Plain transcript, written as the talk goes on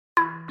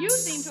You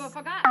seem to have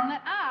forgotten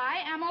that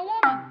I am a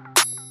woman.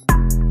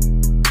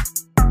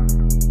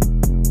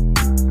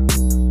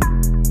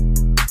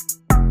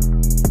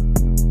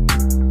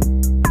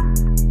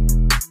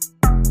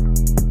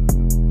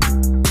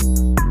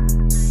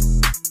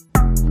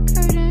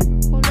 Okay then.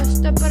 Well, let's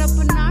step it up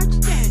a notch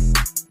then.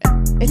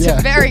 It's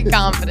a very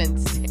confident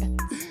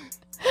stance.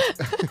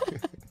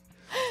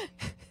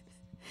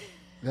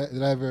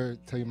 Did I ever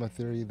tell you my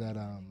theory that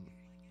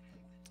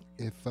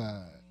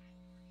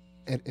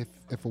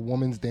if a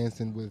woman's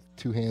dancing with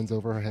two hands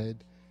over her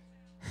head,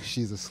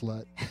 she's a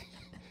slut,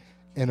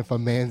 and if a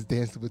man's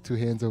dancing with two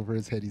hands over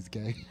his head, he's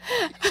gay?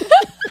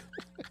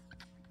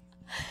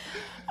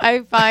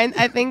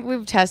 I think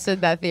we've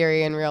tested that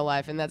theory in real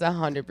life, and that's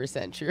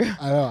 100% true.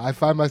 I know. I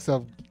find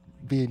myself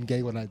being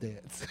gay when I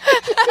dance.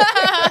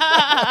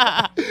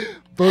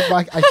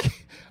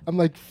 I'm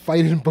like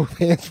fighting both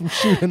hands from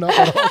shooting up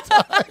at all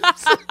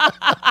times.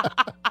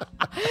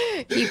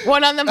 Keep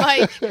one on the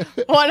mic,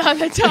 one on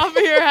the top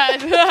of your head.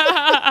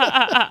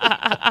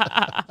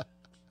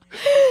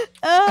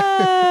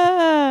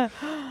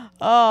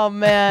 Oh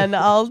man,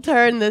 I'll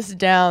turn this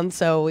down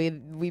so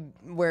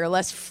we're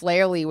less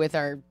flaily with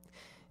our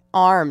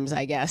arms,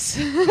 I guess.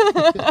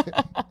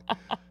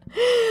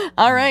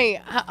 All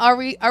right, are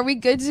we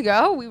good to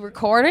go? We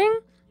recording?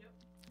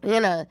 I'm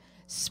gonna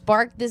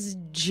spark this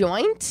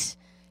joint.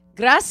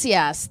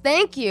 Gracias.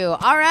 Thank you.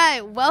 All right.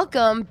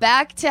 Welcome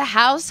back to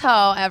House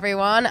Ho,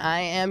 everyone.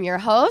 I am your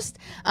host,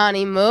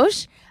 Ani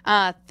Moosh.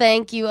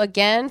 Thank you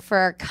again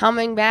for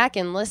coming back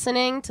and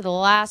listening to the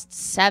last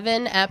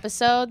 7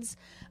 episodes.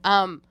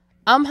 I'm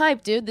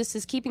hyped, dude. This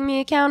is keeping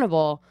me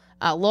accountable.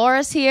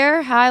 Laura's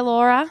here. Hi,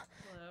 Laura.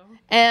 Hello.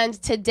 And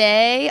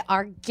today,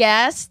 our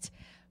guest,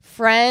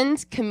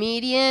 friend,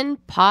 comedian,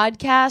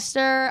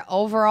 podcaster,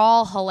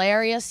 overall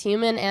hilarious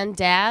human and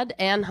dad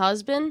and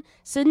husband,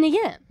 Sydney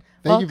Yin.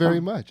 Thank you very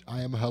much.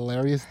 I am a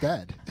hilarious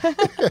dad.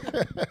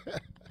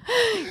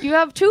 You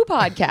have 2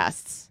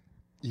 podcasts.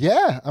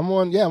 Yeah, I'm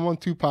on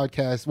 2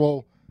 podcasts.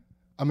 Well,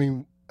 I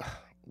mean,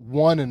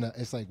 one in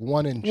a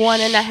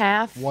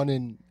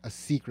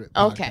secret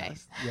podcast. Okay.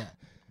 Yeah.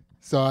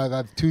 So I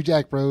have 2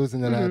 Jack Bros,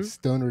 and then I have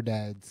Stoner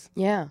Dads.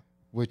 Yeah.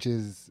 Which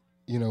is,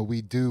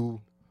 we do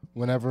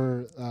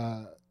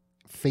whenever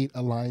fate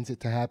aligns it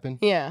to happen.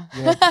 Yeah.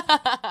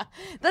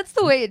 That's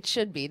the way it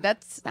should be.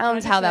 That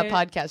sounds how that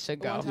podcast should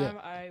go. One time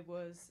I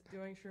was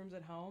doing shrooms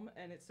at home,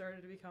 and it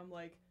started to become,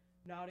 like,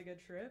 not a good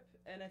trip.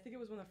 And I think it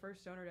was when the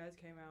first Stoner Dads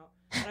came out.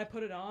 And I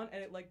put it on,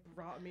 and it, like,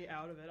 brought me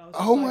out of it. I was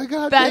Oh, like, my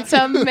God. That's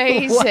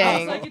amazing. I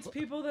was like, it's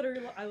people that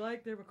I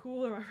like, they're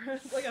cool, they're my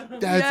friends. Like, I don't know.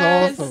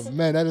 That's awesome.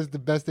 Man, that is the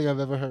best thing I've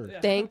ever heard. Yeah.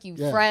 Thank you,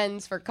 Yeah.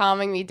 friends, for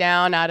calming me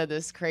down out of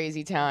this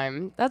crazy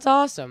time. That's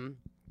awesome.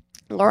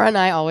 Laura and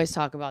I always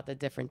talk about the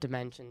different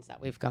dimensions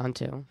that we've gone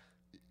to.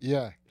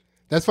 Yeah.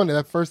 That's funny.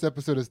 That first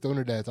episode of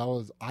Stoner Dads, I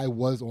was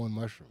on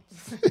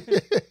mushrooms.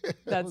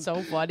 That's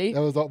so funny.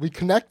 That was all. We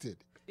connected.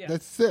 Yeah.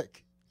 That's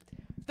sick.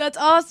 That's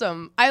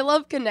awesome. I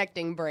love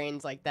connecting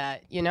brains like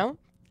that,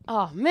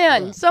 Oh,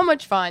 man, Yeah. so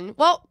much fun.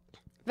 Well,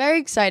 very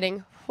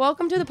exciting.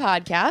 Welcome to the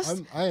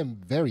podcast. I am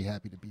very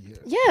happy to be here.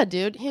 Yeah,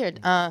 dude. Here,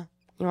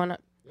 you want to...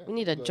 We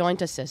need a joint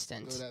Throw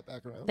assistant. that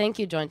back around. Thank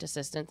you, joint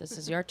assistant. This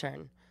is your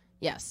turn.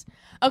 Yes.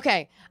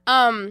 Okay.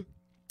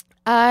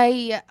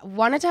 I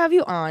wanted to have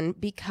you on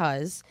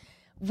because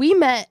we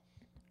met,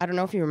 I don't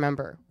know if you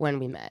remember when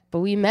we met, but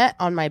we met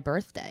on my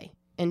birthday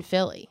in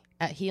Philly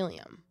at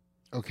Helium.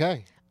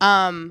 Okay.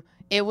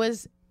 It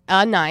was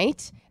a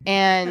night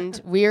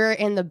and we were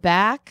in the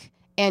back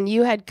and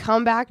you had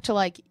come back to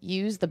like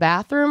use the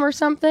bathroom or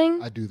something.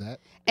 I do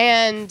that.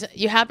 And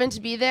you happened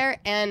to be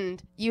there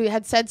and you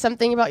had said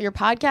something about your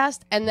podcast.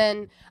 And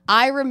then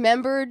I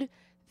remembered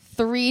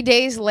 3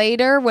 days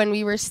later when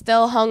we were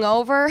still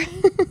hungover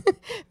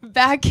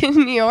back in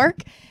New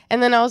York.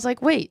 And then I was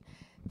like, wait,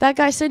 that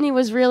guy Sydney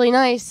was really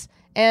nice.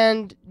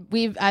 And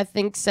I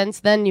think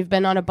since then you've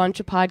been on a bunch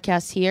of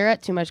podcasts here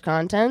at Too Much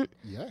Content.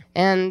 Yeah.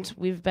 And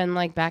we've been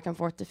like back and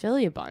forth to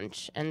Philly a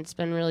bunch. And it's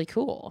been really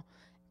cool.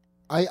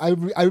 I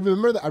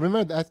remember that. I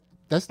remember that.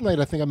 That's the night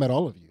I think I met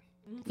all of you.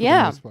 For the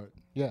Yeah. most part.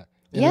 Yeah.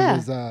 And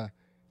Yeah.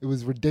 It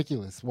was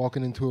ridiculous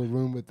walking into a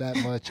room with that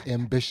much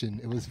ambition.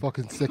 It was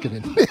fucking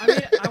sickening. I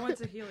mean, I went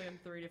to Helium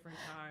 3 different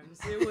times.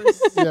 It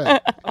was Yeah.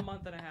 a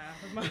month and a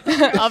half of my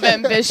life. Of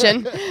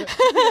ambition.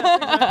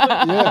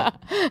 Yeah.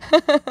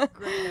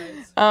 Great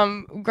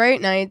nights.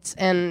 Great nights,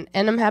 and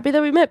I'm happy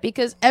that we met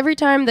because every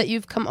time that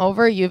you've come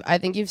over, I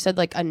think you've said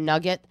like a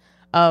nugget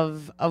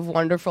of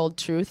wonderful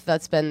truth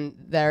that's been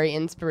very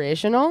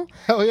inspirational.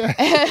 Hell yeah.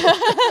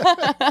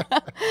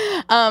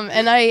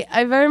 And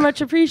I very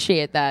much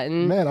appreciate that.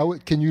 And Man,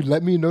 can you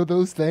let me know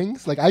those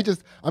things? Like I'm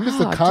just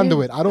Oh, a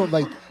conduit. I don't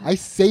I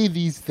say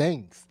these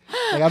things.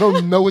 Like I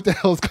don't know what the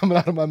hell's coming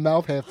out of my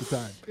mouth half the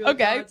time. I feel like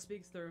Okay. God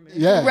speaks through me.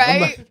 Yeah. I'm Right?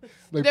 like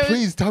There was-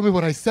 please tell me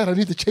what I said. I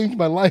need to change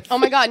my life. oh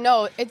my God,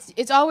 no,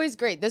 it's always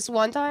great. This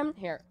one time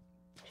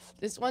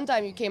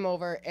you came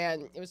over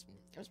and it was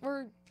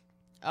for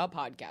a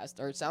podcast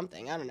or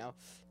something. I don't know.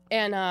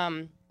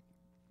 And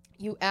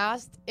you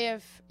asked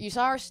if you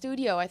saw our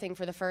studio, I think,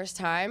 for the first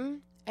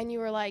time, and you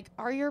were like,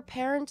 "Are your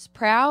parents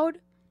proud?"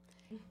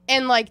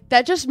 And like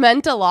that just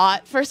meant a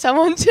lot for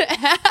someone to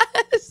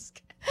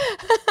ask.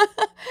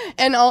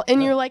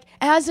 and you're like,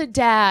 "As a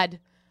dad,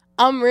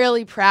 I'm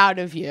really proud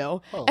of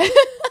you." Oh.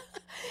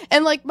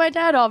 And like my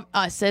dad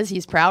says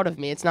he's proud of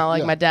me. It's not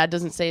like Yeah. my dad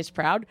doesn't say he's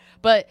proud,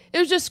 but it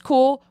was just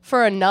cool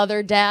for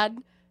another dad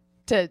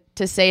to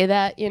say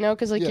that, you know,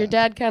 because like Yeah. your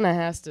dad kind of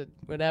has to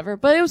whatever.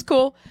 But it was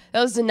cool.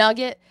 That was the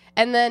nugget.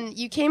 And then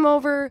you came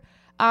over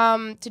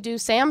to do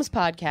Sam's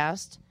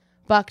podcast,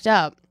 Bucked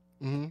Up,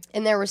 Mhm.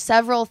 and there were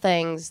several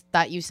things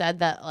that you said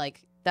that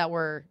like that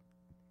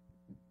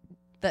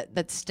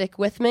stick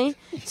with me.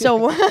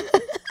 So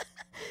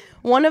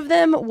one of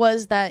them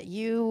was that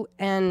you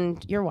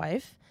and your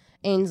wife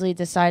Ainsley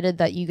decided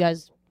that you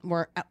guys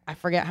were, I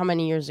forget how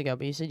many years ago,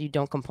 but you said you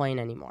don't complain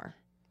anymore.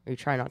 Or you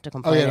try not to Oh,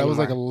 complain yeah, anymore. that was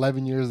like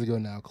 11 years ago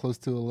now, close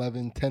to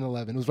 11, 10,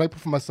 11. It was right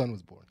before my son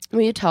was born. Will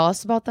you tell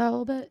us about that a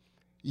little bit?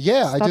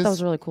 Yeah, I thought that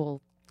was a really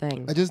cool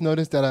thing. I just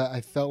noticed that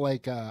I felt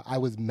like I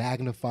was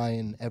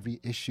magnifying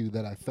every issue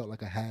that I felt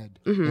like I had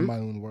Mhm. in my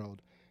own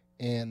world.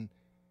 And,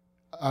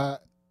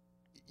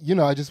 you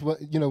know, I just,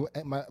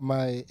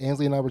 my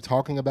Ainsley and I were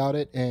talking about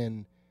it,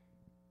 and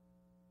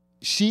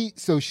she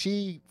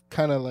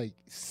kind of like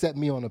set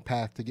me on a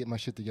path to get my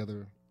shit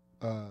together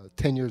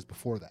 10 years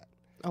before that.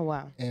 Oh,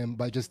 wow. And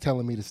by just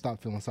telling me to stop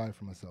feeling sorry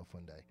for myself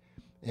one day.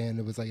 And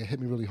it was like, it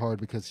hit me really hard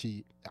because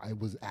I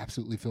was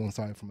absolutely feeling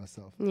sorry for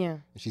myself. Yeah.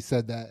 And she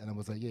said that, and I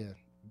was like, yeah,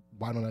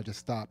 why don't I just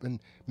stop? And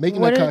making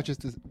What that did-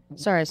 conscious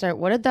Sorry.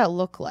 What did that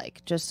look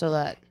like? Just so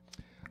that.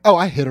 oh,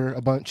 I hit her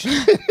a bunch.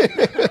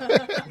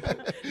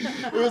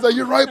 It was like,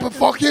 you're right, but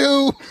fuck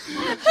you.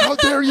 How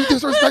dare you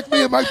disrespect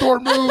me in my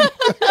dorm room?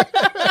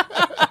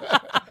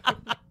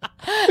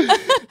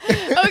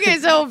 Okay,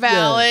 so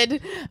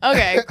valid.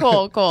 Okay,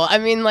 cool. I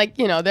mean, like,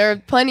 you know, there are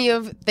plenty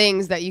of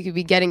things that you could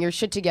be getting your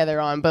shit together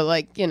on, but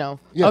like, you know,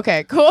 Yeah.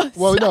 okay, cool.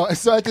 Well, no,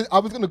 so I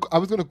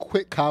was gonna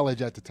quit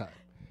college at the time,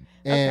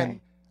 and Okay.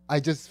 I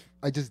just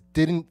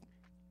didn't.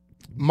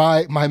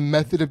 My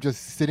method of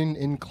just sitting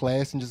in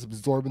class and just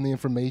absorbing the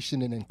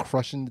information and then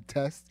crushing the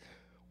test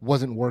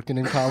wasn't working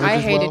in college. I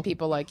as hated well.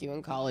 people like you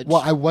in college.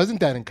 Well, I wasn't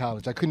that in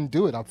college. I couldn't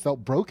do it. I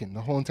felt broken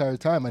the whole entire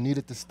time. I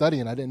needed to study,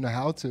 and I didn't know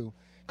how to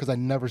because I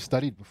never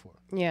studied before.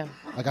 Yeah.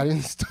 Like I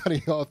didn't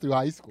study all through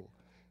high school,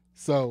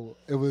 so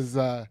it was.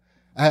 I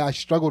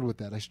struggled with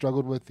that. I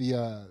struggled with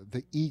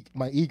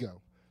my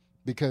ego,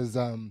 because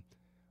I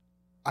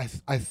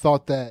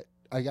thought that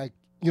I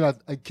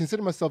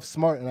consider myself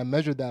smart, and I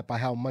measured that by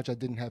how much I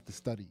didn't have to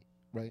study,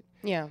 right?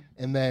 Yeah.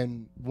 And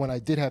then when I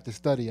did have to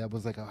study, I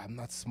was like, oh, I'm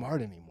not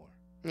smart anymore.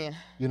 Yeah.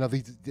 You know,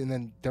 and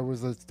then there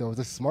was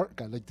a smart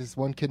guy, like this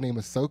one kid named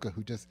Ahsoka,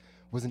 who just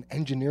was an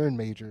engineering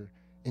major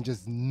and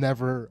just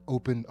never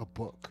opened a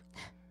book,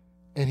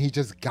 and he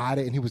just got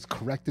it, and he was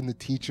correcting the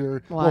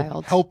teacher,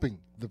 Wild. helping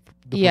the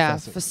Yeah,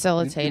 professor.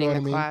 facilitating You know what the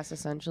I mean? class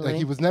essentially. Like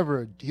he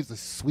was a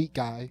sweet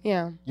guy,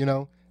 Yeah. you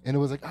know, and it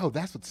was like, oh,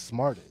 that's what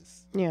smart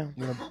is, Yeah.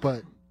 you know.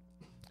 But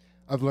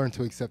I've learned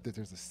to accept that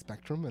there's a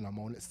spectrum, and I'm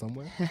on it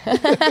somewhere.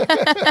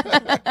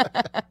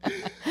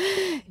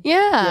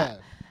 Yeah.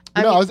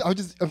 You know,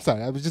 I'm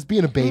sorry. I was just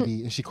being a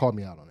baby, and she called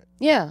me out on it.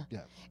 Yeah.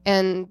 Yeah.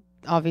 And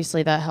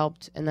obviously that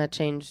helped and that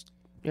changed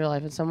your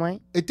life in some way.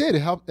 It did. It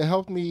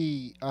helped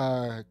me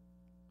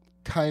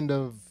kind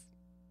of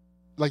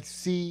like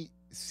see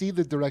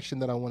the direction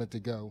that I wanted to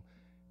go.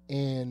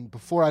 And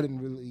before, I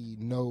didn't really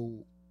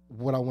know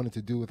what I wanted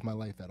to do with my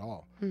life at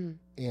all. Mhm.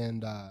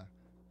 And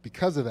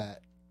because of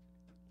that,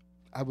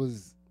 I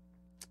was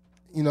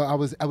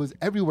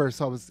everywhere.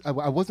 So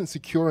I wasn't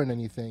secure in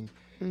anything.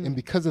 Mm. And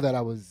because of that,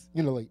 I was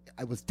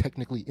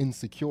technically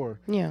insecure.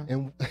 Yeah.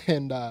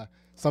 And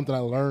something I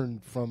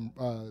learned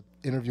from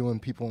interviewing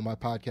people on my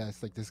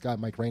podcast, like this guy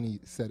Mike Rainey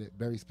said it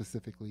very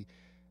specifically,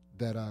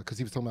 that because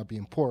he was talking about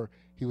being poor,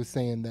 he was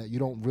saying that you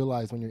don't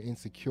realize when you're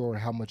insecure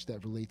how much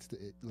that relates to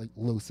it, like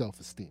low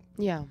self-esteem,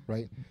 Yeah.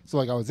 right? So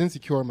like I was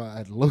insecure, I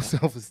had low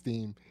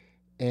self-esteem,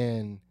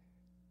 and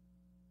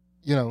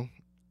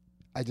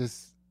I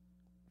just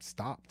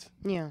stopped.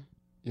 Yeah.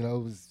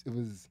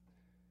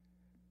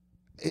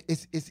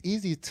 It's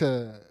easy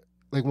to,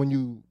 like, when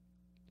you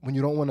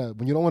don't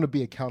want to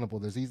be accountable,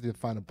 there's easy to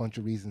find a bunch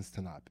of reasons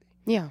to not be.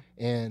 Yeah.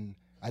 And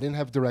I didn't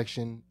have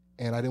direction,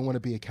 and I didn't want to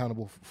be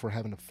accountable for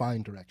having to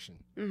find direction,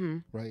 Mm-hmm.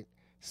 right?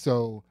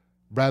 So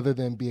rather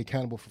than be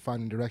accountable for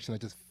finding direction, I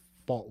just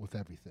fought with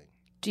everything.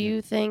 Do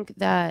you think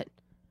that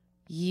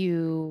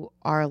you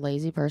are a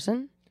lazy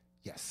person?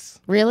 Yes.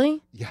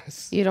 Really?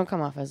 Yes. You don't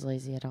come off as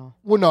lazy at all.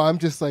 Well, no, I'm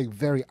just like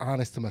very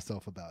honest to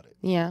myself about it.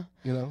 Yeah.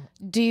 You know,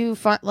 Do you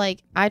find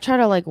I try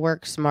to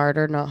work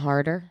smarter, not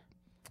harder?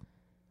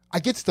 I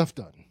get stuff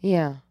done.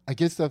 Yeah. I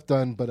get stuff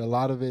done, but a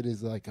lot of it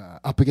is like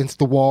up against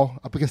the wall,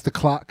 up against the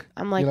clock.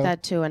 I'm like you know?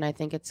 that too, and I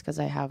think it's because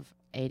I have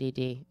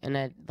ADD,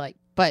 and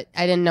but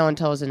I didn't know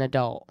until I was an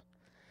adult,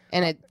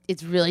 and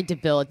it's really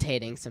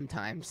debilitating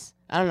sometimes.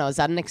 I don't know. Is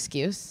that an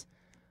excuse?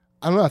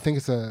 I don't know. I think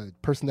it's a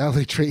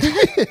personality trait.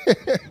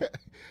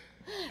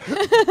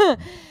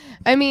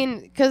 I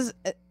mean, because,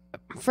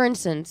 for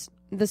instance,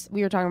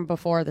 we were talking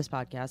before this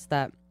podcast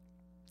that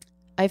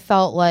I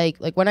felt like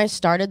when I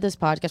started this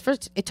podcast,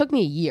 first, it took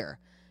me a year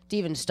to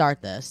even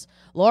start this.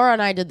 Laura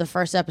and I did the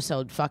first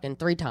episode fucking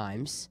 3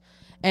 times.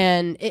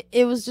 And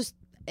it was just,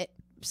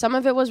 some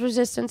of it was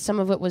resistance. Some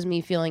of it was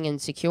me feeling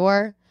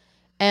insecure.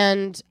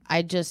 And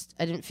I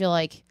didn't feel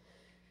like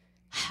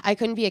I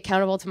couldn't be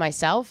accountable to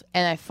myself.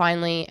 And I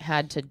finally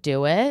had to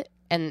do it.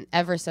 And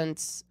ever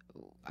since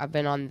I've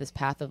been on this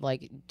path of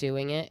like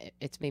doing it,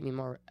 it's made me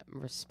more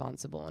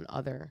responsible in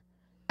other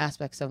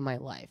aspects of my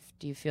life.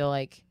 Do you feel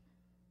like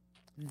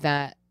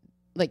that,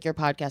 like your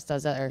podcast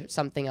does that, or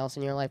something else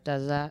in your life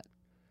does that?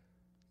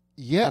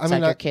 Yeah, outside I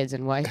mean, your kids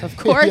and wife, of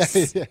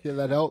course. yeah,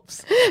 that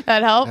helps.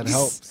 That helps. That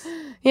helps.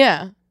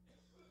 Yeah.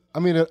 I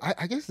mean,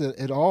 I guess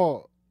it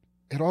all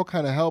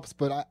kind of helps,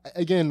 but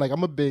again, like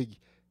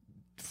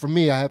for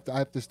me, I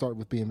have to start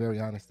with being very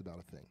honest about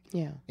a thing.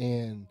 Yeah.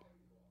 And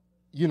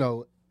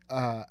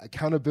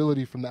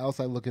accountability from the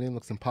outside looking in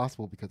looks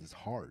impossible because it's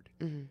hard.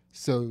 Mm-hmm.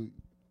 So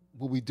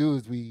what we do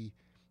is we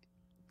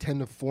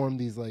tend to form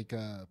these like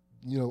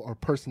our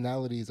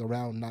personalities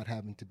around not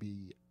having to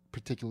be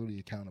particularly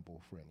accountable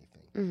for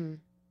anything.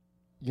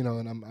 Mm-hmm.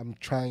 And I'm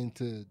trying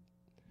to,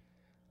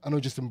 I don't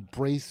know, just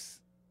embrace.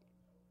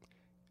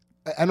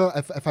 I know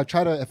if I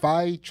try to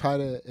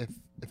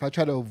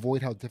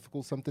avoid how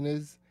difficult something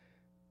is,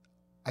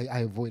 I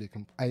avoid it.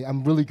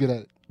 I'm really good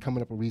at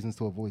coming up with reasons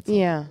to avoid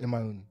something in my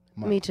own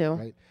mind. Me too.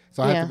 Right?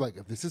 So I have to be like,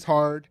 if this is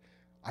hard,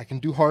 I can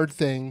do hard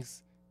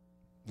things.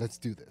 Let's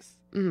do this.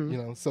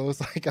 Mm-hmm. So it's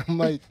like I'm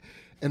like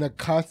in a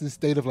constant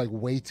state of like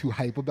way too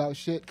hype about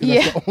shit because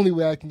that's the only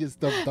way I can get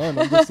stuff done.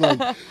 I'm just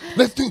like,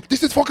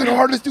 this is fucking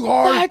hard. Let's do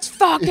hard. Let's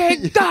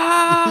fucking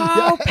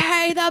go.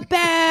 Pay the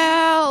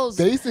bills.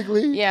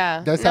 Basically,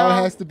 that's how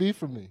it has to be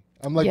for me.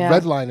 I'm like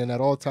redlining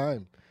at all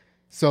time.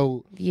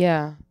 So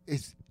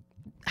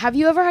have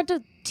you ever had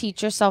to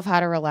teach yourself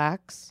how to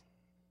relax?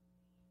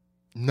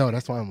 No,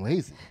 that's why I'm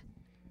lazy.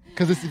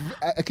 Because it's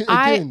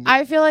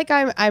I feel like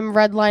I'm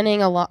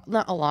redlining a lot,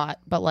 not a lot,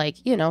 but like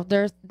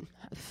there's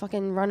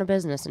fucking run a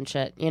business and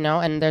shit,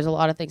 and there's a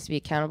lot of things to be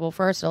accountable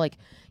for. So like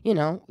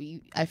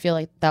I feel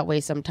like that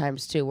way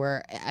sometimes too,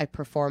 where I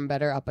perform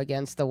better up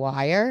against the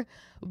wire,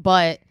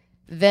 but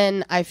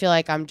then I feel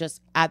like I'm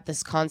just at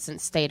this constant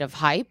state of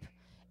hype,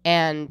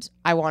 and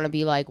I want to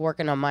be like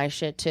working on my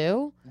shit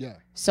too. Yeah.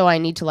 So I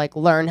need to like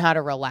learn how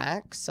to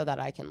relax so that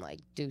I can like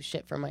do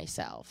shit for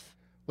myself.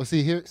 Well,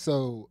 see here,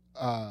 so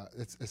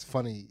it's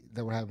funny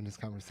that we're having this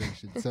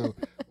conversation. So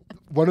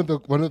one of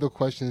the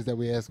questions that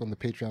we ask on the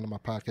Patreon of my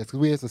podcast, because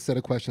we ask a set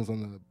of questions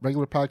on the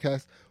regular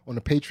podcast, on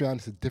the Patreon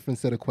it's a different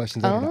set of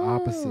questions that are the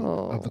opposite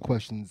of the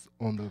questions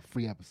on the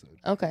free episode.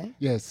 Okay.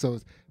 Yeah. So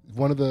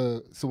one of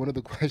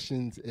the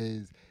questions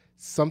is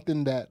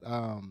something that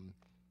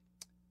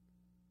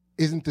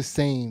isn't the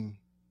same,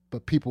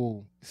 but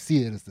people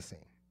see it as the same,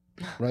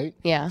 right?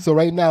 Yeah. So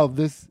right now,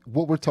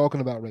 what we're talking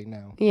about right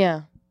now.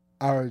 Yeah.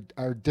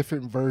 Our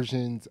different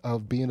versions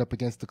of being up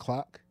against the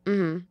clock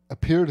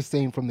appear the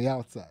same from the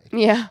outside.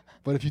 Yeah.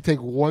 But if you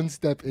take one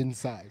step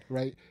inside,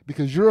 right?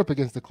 Because you're up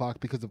against the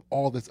clock because of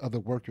all this other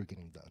work you're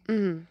getting done.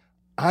 Mm-hmm.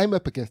 I'm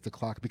up against the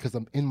clock because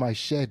I'm in my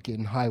shed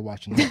getting high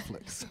watching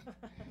Netflix.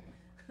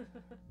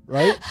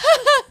 Right?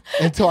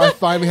 Until I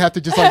finally have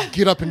to just like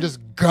get up and just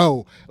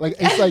go. Like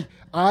it's like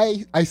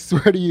I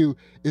swear to you,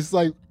 it's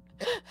like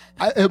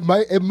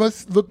it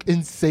must look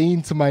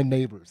insane to my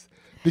neighbors.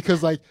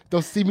 Because like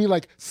they'll see me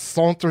like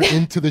saunter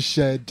into the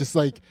shed, just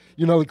like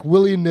like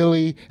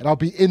willy-nilly, and I'll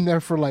be in there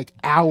for like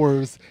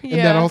hours, and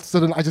then all of a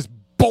sudden I just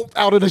bolt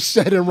out of the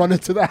shed and run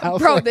into the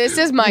house. Bro, this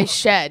is my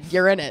shed.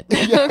 You're in it.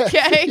 Yes,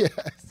 Okay. Yes.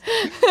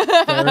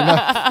 Fair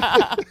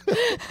enough.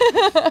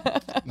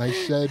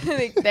 Nice shed.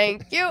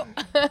 Thank you.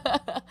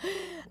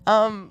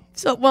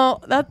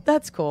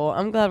 That's cool.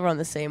 I'm glad we're on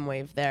the same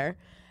wave there.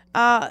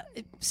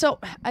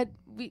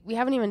 We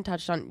haven't even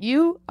touched on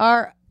you're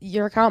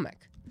a comic.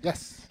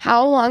 Yes.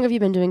 How long have you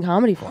been doing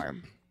comedy for?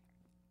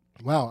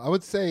 Wow, I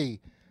want to say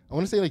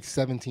like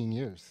 17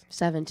 years.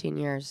 17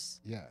 years.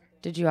 Yeah.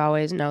 Did you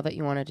always know that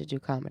you wanted to do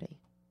comedy?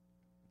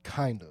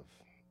 Kind of.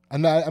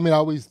 I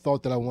always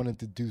thought that I wanted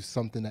to do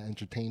something that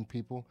entertained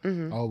people.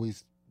 Mm-hmm.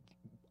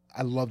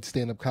 I loved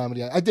stand-up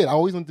comedy. I did. I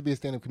always wanted to be a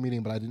stand-up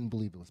comedian, but I didn't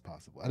believe it was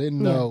possible. I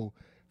didn't know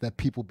that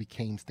people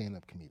became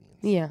stand-up comedians.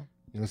 Yeah.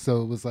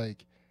 So it was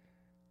like,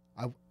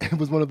 it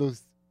was one of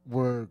those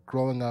where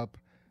growing up,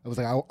 I was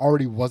like, I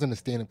already wasn't a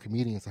stand-up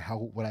comedian, so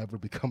how would I ever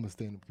become a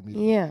stand-up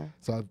comedian? Yeah.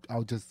 So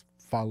I'll just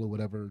follow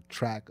whatever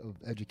track of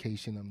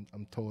education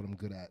I'm told I'm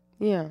good at.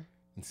 Yeah.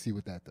 And see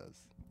what that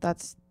does.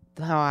 That's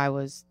how I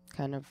was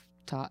kind of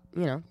taught,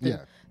 Yeah.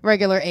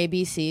 Regular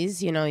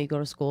ABCs, you go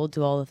to school,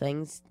 do all the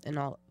things and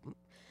all.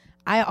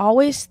 I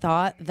always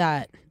thought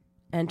that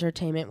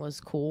entertainment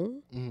was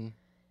cool. Mm-hmm.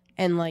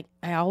 And like,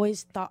 I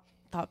always thought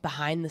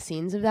behind the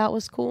scenes of that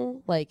was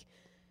cool. Like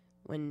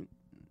when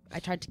I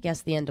tried to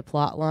guess the end of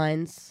plot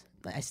lines.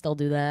 I still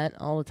do that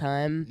all the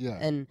time. Yeah.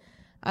 And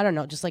I don't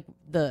know, just like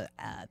the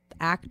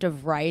act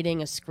of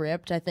writing a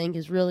script, I think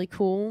is really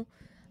cool.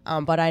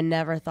 But I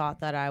never thought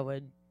that I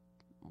would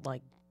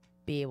like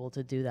be able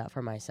to do that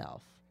for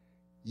myself.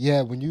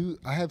 Yeah,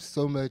 I have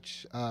so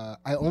much. I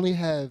only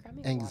have Grab me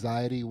water.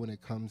 anxiety when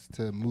it comes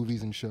to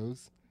movies and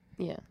shows,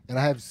 Yeah. and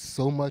I have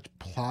so much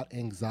plot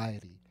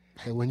anxiety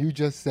that when you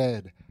just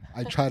said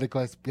I try to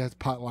guess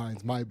plot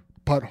lines, my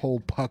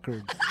butthole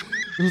puckered.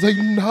 It was like,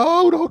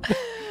 no,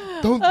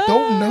 don't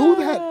know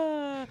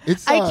that.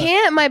 It's I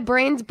can't. My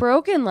brain's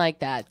broken like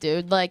that,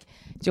 dude. Like,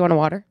 do you want a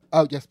water?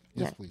 Oh yes,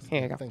 Yeah, please.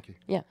 here you go. Thank you.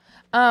 Yeah.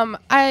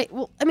 I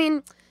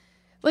mean,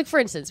 like for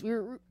instance,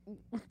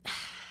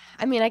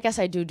 I guess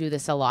I do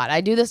this a lot.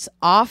 I do this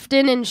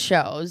often in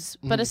shows,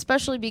 but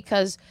especially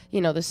because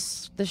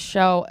the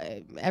show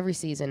every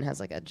season has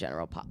like a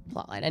general plot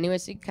line. Anyway,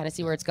 so you kind of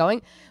see where it's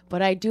going.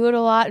 But I do it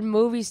a lot in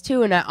movies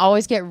too, and I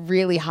always get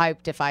really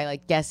hyped if I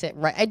like guess it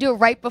right. I do it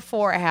right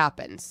before it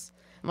happens.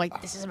 I'm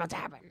like, this is about to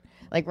happen.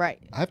 Like right.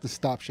 I have to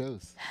stop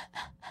shows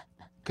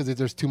because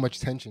there's too much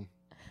tension.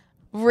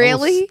 I will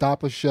Really?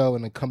 stop a show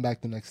and then come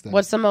back the next day.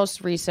 What's the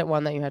most recent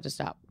one that you had to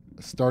stop?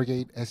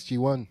 Stargate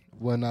SG-1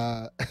 when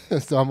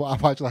so I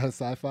watch a lot of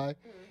sci-fi,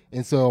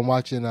 and so I'm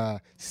watching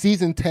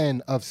season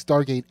 10 of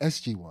Stargate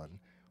SG-1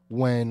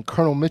 when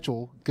Colonel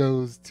Mitchell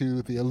goes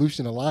to the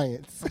Aleutian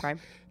Alliance Okay.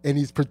 and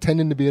he's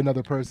pretending to be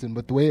another person,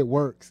 but the way it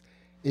works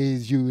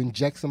is you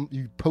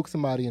poke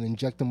somebody and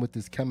inject them with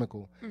this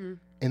chemical, and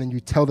then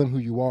you tell them who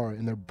you are,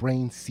 and their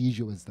brain sees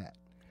you as that.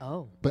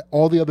 Oh. But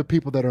all the other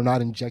people that are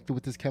not injected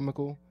with this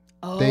chemical,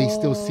 they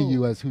still see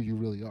you as who you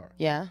really are.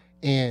 Yeah.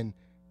 And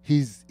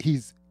he's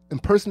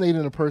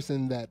impersonating a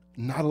person that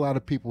not a lot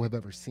of people have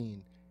ever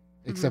seen,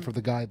 except for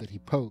the guy that he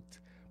poked.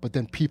 But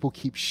then people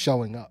keep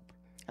showing up.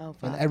 Oh,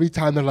 And fuck. every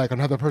time they're like,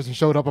 another person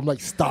showed up, I'm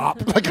like,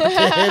 stop. Like, I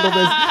can't handle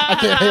this. I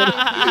can't handle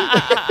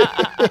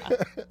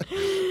it.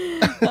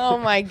 Oh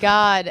my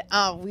god.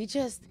 We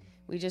just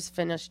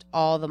finished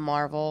all the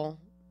Marvel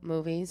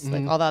movies,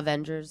 like all the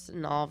Avengers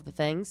and all of the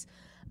things.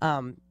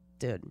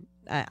 Dude,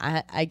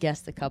 I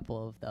guessed a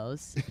couple of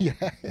those. Yeah.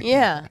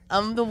 Yeah,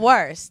 I'm the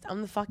worst.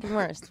 I'm the fucking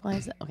worst. Why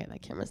is that? Okay, my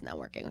camera's not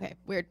working. Okay,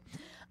 weird.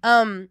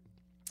 And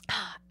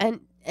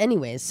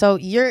anyways, so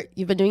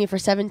you've been doing it for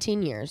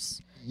 17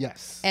 years.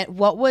 Yes. And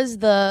what was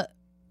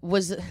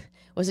was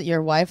it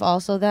your wife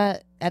also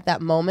that at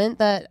that moment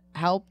that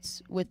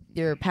helped with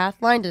your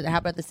path line? Did it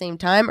happen at the same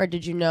time, or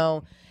did you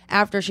know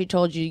after she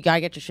told you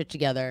gotta get your shit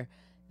together,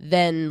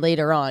 then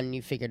later on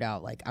you figured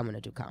out like I'm gonna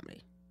do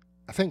comedy?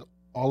 I think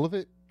all of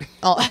it.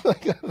 Oh,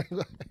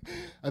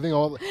 I think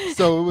all.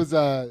 So it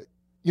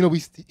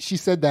was. She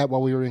said that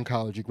while we were in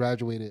college. We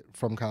graduated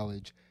from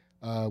college.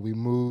 We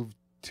moved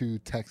to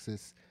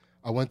Texas.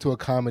 I went to a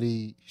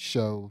comedy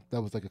show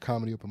that was like a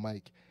comedy open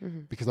mic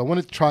because I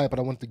wanted to try it, but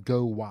I wanted to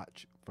go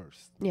watch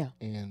first. yeah.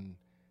 And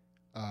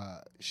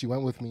she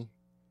went with me,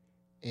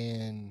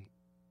 and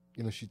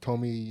she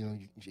told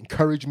me, she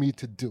encouraged me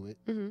to do it.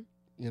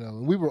 Mm-hmm.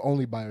 And we were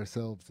only by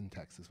ourselves in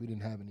Texas. We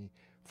didn't have any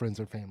friends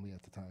or family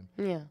at the time.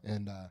 Yeah.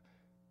 And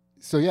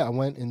so yeah, I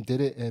went and did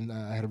it, and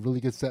I had a really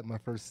good set, my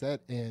first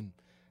set. And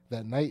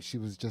that night, she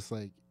was just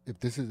like,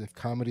 "If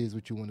comedy is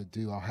what you want to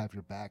do, I'll have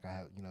your back.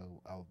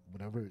 I'll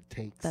whatever it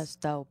takes." That's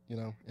dope.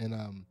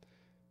 And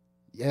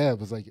yeah, it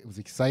was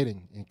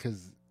exciting,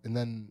 and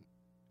then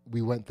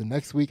we went the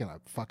next week, and I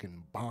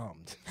fucking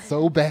bombed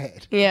so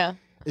bad. Yeah.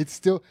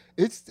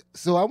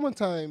 So I one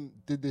time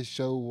did this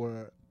show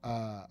where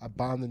I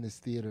bombed in this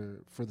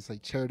theater for this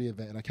like charity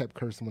event, and I kept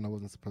cursing when I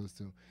wasn't supposed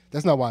to.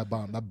 That's not why I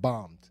bombed. I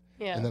bombed.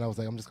 Yeah. And then I was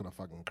like, I'm just gonna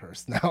fucking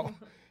curse now.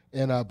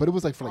 And but it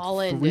was like for All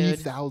like in, dude.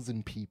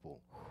 3,000 people,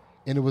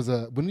 and it was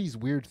one of these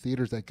weird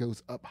theaters that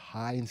goes up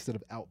high instead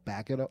of out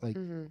back it up, like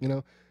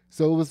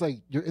So it was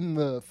like you're in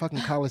the fucking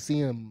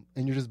Coliseum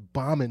and you're just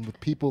bombing with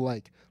people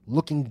like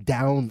looking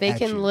down. They at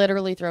can you.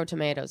 literally throw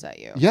tomatoes at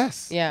you.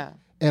 Yes. Yeah.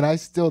 And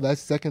that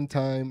second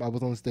time I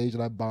was on stage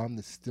and I bombed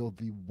is still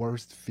the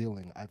worst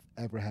feeling I've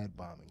ever had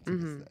bombing to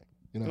this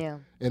day. Yeah.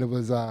 And it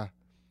was but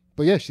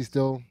yeah, she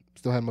still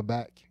had my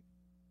back.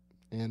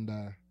 And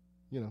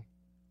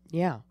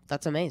Yeah.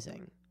 That's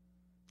amazing.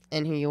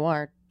 And here you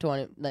are,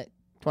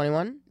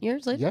 21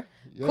 years later?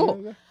 yeah.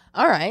 Cool. Yeah.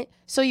 All right.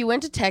 So you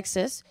went to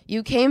Texas.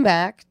 You came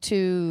back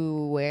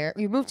to where?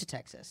 You moved to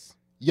Texas.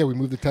 Yeah, we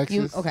moved to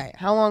Texas. Okay.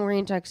 How long were you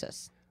in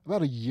Texas?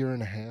 About a year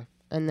and a half.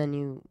 And then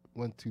you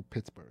Went to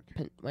Pittsburgh.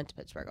 went to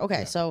Pittsburgh. Okay.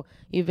 Yeah. So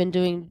you've been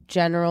doing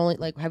generally,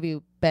 like, have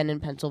you been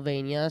in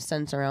Pennsylvania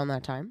since around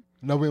that time?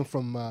 No, we went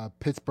from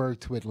Pittsburgh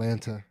to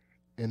Atlanta,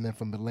 and then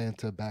from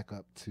Atlanta back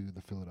up to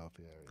the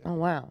Philadelphia area. Oh,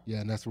 wow.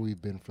 Yeah, and that's where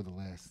we've been for the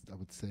last, I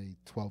would say,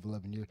 12,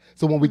 11 years.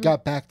 So when we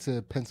got back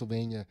to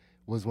Pennsylvania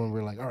was when we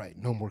were like, all right,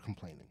 no more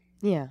complaining.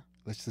 Yeah.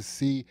 Let's just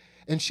see.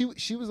 And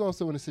she was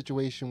also in a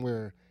situation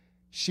where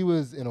she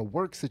was in a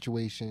work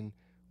situation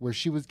where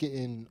she was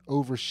getting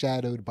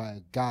overshadowed by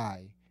a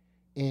guy.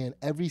 And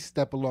every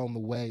step along the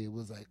way, it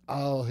was like,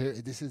 oh, here,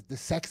 the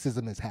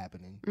sexism is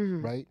happening,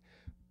 right?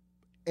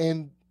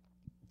 And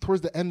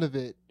towards the end of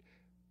it,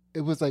 it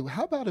was like,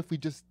 how about if we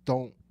just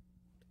don't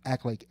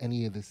act like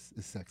any of this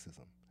is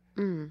sexism?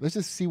 Let's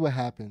just see what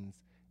happens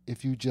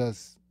if you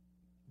just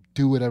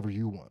do whatever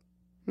you want.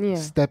 Yeah.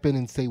 Step in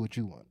and say what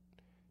you want.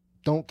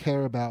 Don't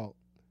care about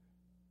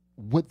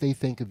what they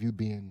think of you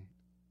being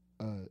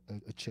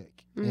a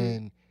chick. Mhm.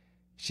 And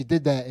she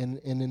did that, and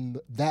in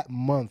that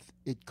month,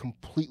 it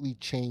completely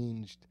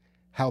changed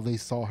how they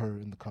saw her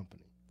in the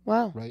company,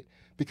 Wow. right?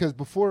 Because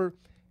before,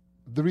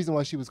 the reason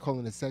why she was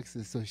calling it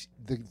sexist, so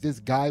this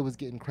guy was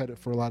getting credit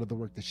for a lot of the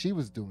work that she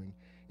was doing,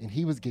 and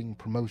he was getting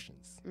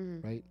promotions,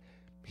 Mhm. right?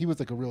 He was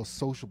like a real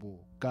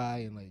sociable guy,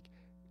 and like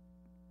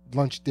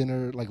lunch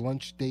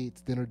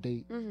dates, dinner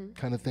date Mhm.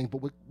 kind of thing.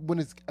 But when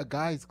it's a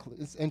guy's,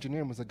 it's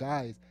engineering was a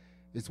guy's,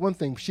 it's one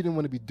thing. She didn't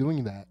want to be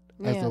doing that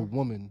as Yeah. a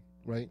woman,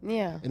 right?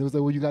 Yeah. And it was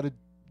like, well, you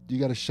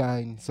gotta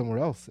shine somewhere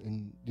else,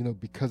 and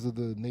because of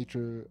the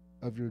nature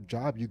of your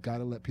job, you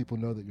gotta let people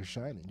know that you're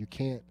shining. You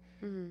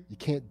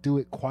can't do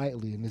it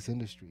quietly in this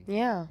industry,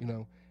 Yeah.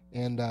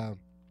 And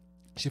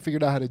she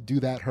figured out how to do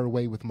that her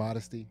way with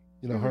modesty,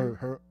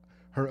 her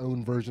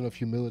own version of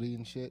humility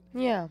and shit,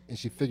 Yeah. and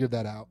she figured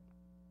that out.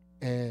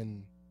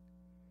 And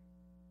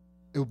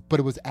but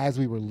it was as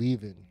we were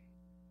leaving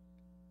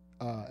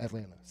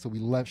Atlanta, so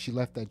she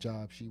left that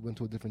job, she went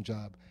to a different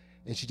job,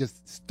 and she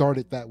just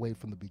started that way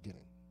from the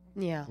beginning.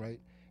 Yeah. Right?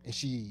 And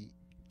she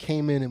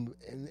came in,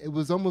 and it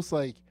was almost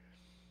like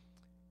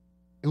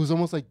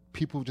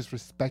people just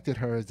respected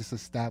her as this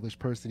established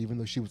person, even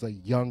though she was like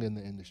young in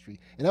the industry.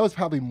 And that was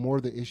probably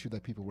more the issue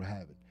that people were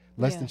having.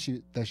 Less than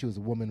that she was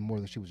a woman, more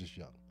that she was just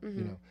young.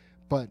 Mhm.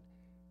 But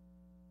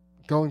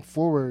going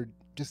forward,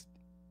 just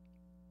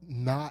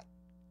not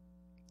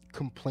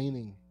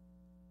complaining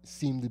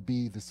seemed to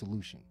be the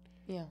solution.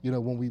 Yeah.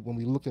 When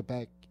we look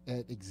back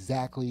at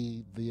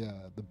exactly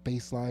the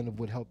baseline of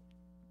what helped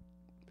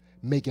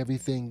make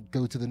everything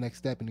go to the next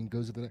step, and then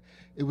goes to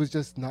it was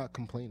just not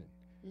complaining.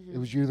 Mhm. It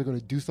was, you're either going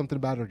to do something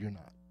about it or you're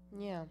not,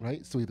 Yeah.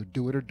 right? So either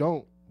do it or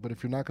don't. But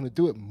if you're not going to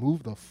do it,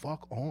 move the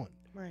fuck on.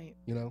 Right.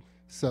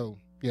 So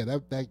yeah,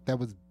 that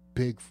was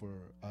big for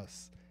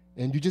us.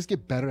 And you just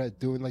get better at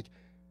doing, like,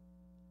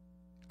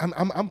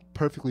 I'm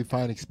perfectly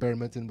fine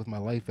experimenting with my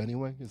life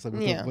anyway. It's like,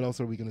 what else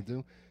are we going to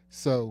do?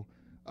 So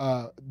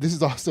this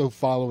is also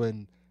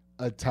following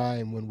a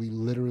time when we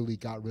literally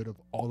got rid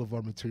of all of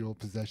our material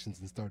possessions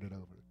and started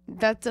over.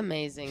 That's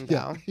amazing,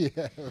 though. Yeah. It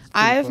was pretty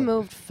I've fun.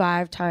 moved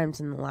 5 times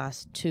in the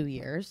last 2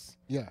 years.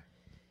 Yeah.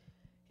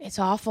 It's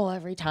awful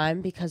every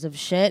time because of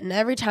shit, and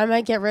every time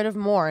I get rid of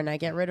more, and I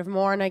get rid of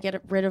more, and I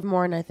get rid of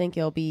more, and I think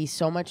it'll be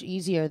so much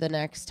easier the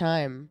next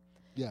time.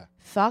 Yeah.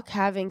 Fuck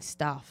having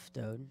stuff,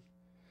 dude.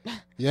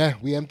 Yeah,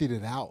 we emptied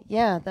it out.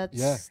 Yeah, that's...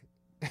 Yeah.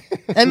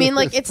 I mean,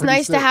 like, it's pretty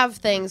nice to sick. have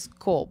things,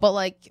 cool, but,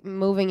 like,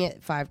 moving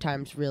it 5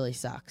 times really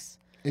sucks.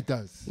 It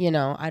does.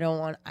 I don't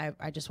want...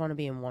 I just want to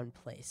be in one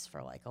place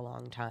for, like, a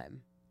long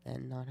time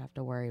and not have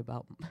to worry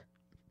about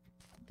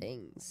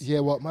things.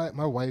 Yeah, well,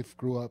 my wife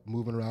grew up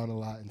moving around a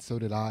lot, and so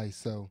did I.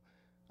 So,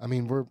 I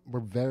mean, we're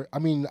very... I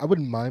mean, I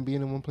wouldn't mind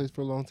being in one place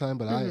for a long time,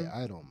 but Mhm.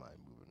 I don't mind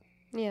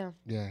moving. Yeah.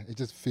 Yeah, it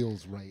just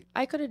feels right.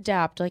 I could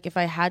adapt, like, if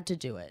I had to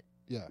do it.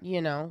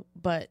 Yeah.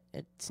 But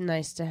it's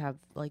nice to have,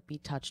 like, be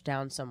touched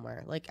down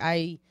somewhere. Like,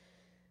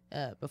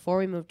 before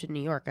we moved to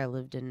New York, I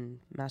lived in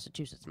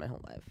Massachusetts my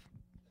whole life,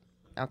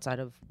 outside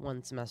of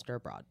 1 semester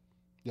abroad.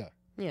 Yeah.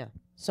 Yeah.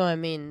 So, I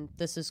mean,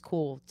 this is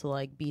cool to,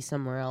 like, be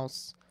somewhere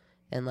else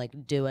and,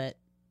 like, do it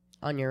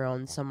on your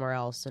own somewhere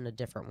else in a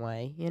different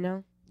way,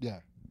 Yeah.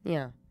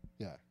 Yeah.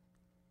 Yeah.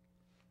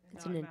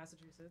 It's Not an in in-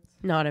 Massachusetts.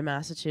 Not in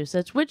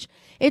Massachusetts, which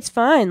it's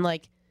fine.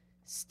 Like,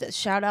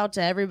 shout out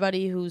to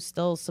everybody who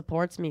still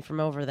supports me from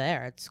over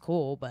there. It's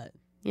cool, but,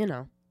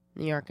 New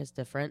York is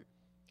different.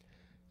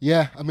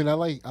 Yeah, I mean, I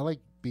like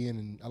being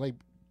in... I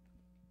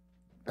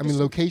mean,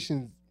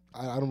 locations,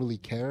 I don't really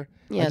care.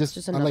 Yeah, I it's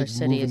just I another like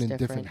city moving is in different.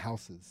 different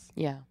houses.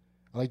 Yeah.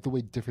 I like the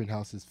way different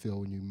houses feel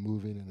when you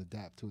move in and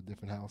adapt to a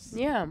different house.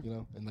 Yeah.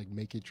 And like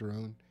make it your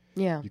own.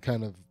 Yeah. You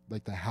kind of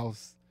like the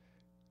house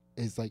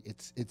is like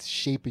it's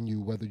shaping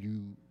you whether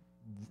you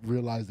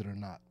realize it or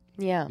not.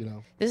 Yeah.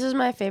 This is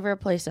my favorite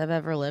place I've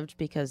ever lived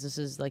because this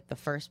is like the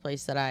first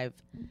place that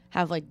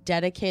have like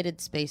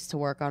dedicated space to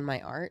work on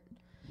my art.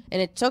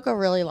 And it took a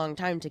really long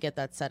time to get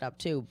that set up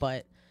too,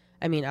 but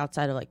I mean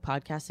outside of like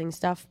podcasting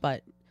stuff,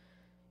 but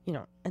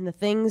and the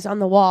things on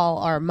the wall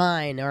are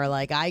mine or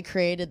like I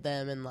created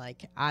them and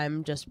like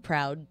I'm just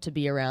proud to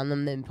be around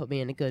them and put me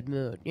in a good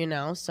mood,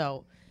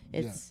 So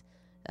it's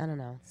I don't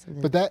know.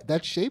 But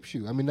that shapes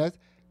you. I mean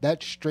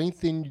that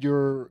strengthened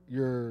your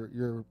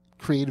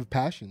creative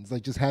passions.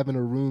 Like just having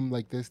a room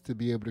like this to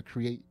be able to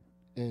create,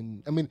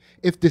 and I mean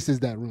if this is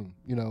that room,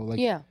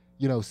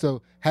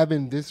 so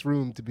having this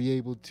room to be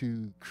able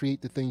to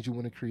create the things you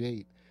want to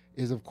create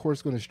is of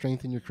course going to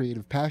strengthen your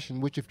creative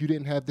passion, which if you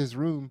didn't have this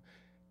room,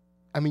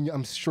 I mean,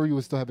 I'm sure you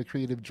would still have a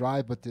creative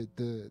drive, but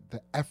the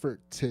effort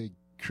to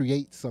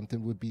create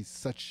something would be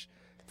so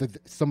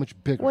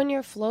much bigger. When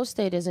your flow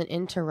state isn't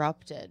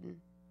interrupted,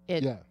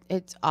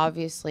 it's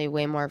obviously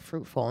way more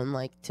fruitful. And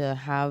like to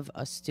have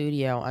a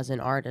studio as an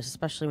artist,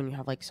 especially when you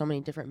have like so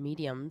many different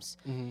mediums,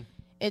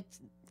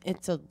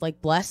 it's a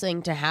like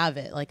blessing to have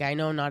it. Like I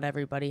know not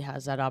everybody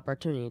has that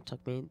opportunity. It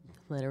took me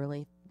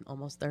literally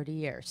almost 30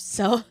 years.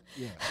 So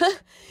Yeah.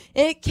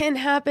 it can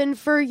happen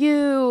for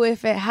you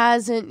if it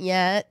hasn't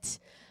yet.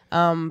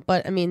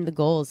 But I mean, the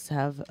goal is to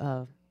have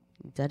a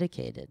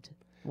dedicated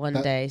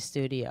one-day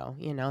studio.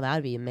 You know,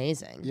 that'd be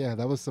amazing. Yeah,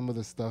 that was some of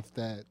the stuff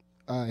that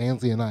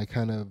Ansley and I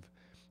kind of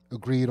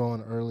agreed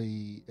on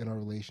early in our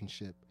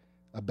relationship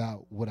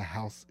about what a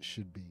house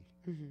should be,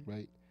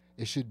 right?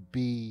 It should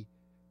be,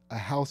 a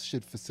house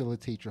should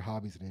facilitate your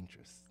hobbies and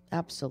interests.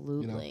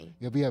 Absolutely.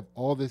 You know, we have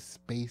all this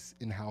space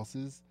in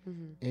houses,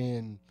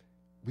 and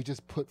we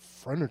just put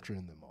furniture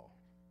in them all.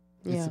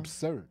 It's Yeah.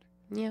 absurd.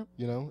 Yeah.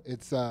 You know,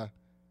 it's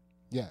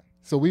yeah.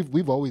 So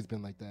we've always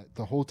been like that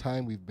the whole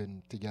time we've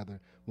been together.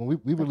 When we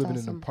were That's living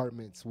awesome. in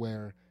apartments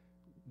where,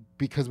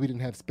 because we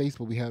didn't have space,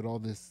 but we had all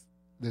this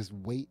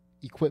weight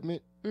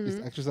equipment, this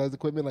exercise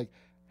equipment. Like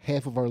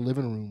half of our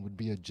living room would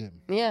be a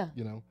gym. Yeah.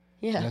 You know,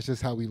 Yeah. and that's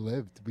just how we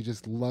lived. We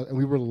just and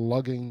we were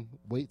lugging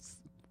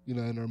weights, you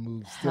know, in our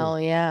moves. Hell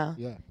yeah.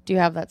 Yeah. Do you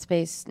have that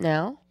space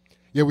now?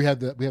 Yeah, we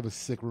have a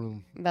sick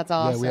room. That's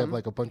awesome. Yeah, we have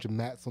like a bunch of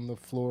mats on the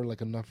floor,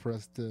 like enough for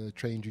us to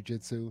train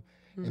jujitsu,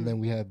 and then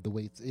we have the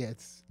weights. Yeah,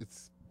 it's the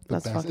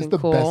That's best. fucking It's the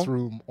cool. best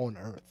room on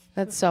earth.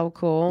 That's so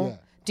cool. Yeah.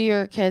 Do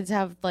your kids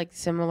have like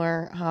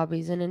similar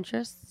hobbies and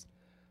interests?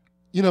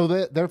 You know,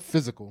 they're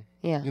physical.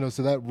 Yeah. You know,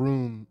 so that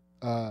room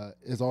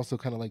is also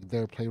kind of like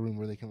their playroom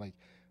where they can, like,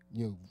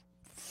 you know,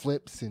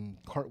 flips and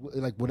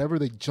like whatever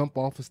they jump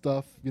off of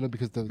stuff. You know,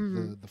 because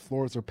the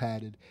floors are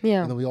padded.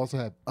 Yeah. And then we also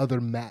have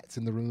other mats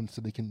in the room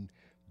so they can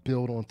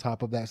build on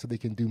top of that, so they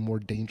can do more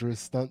dangerous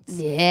stunts.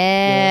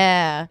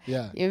 Yeah.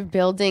 Yeah. You're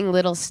building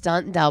little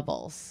stunt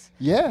doubles.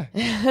 Yeah.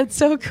 That's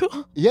so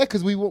cool. Yeah,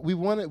 because we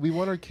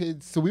want our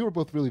kids. So we were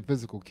both really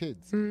physical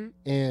kids,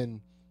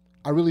 and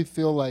I really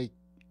feel like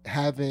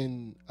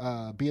having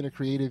being a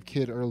creative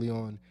kid early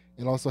on,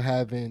 and also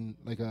having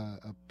like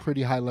a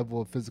pretty high level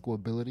of physical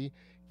ability,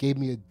 gave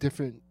me a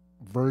different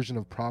version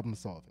of problem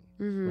solving.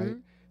 Right.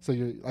 So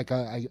you're like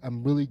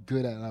I'm really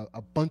good at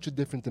a bunch of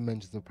different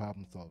dimensions of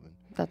problem solving,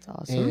 That's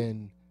awesome.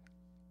 and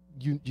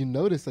you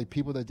notice like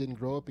people that didn't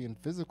grow up being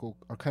physical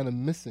are kind of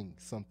missing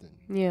something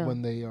Yeah.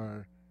 when they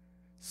are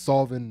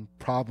solving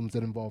problems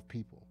that involve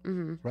people,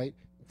 right?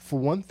 For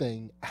one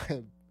thing,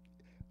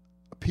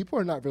 people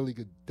are not really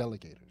good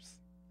delegators,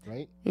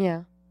 right?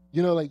 Yeah.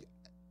 You know,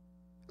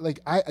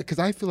 because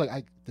I feel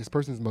like this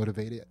person's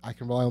motivated. I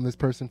can rely on this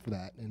person for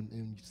that,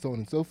 and so on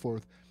and so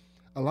forth.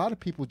 A lot of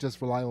people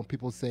just rely on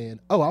people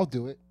saying, "Oh, I'll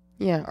do it."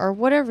 Yeah. Or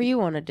whatever you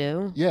want to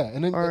do. Yeah,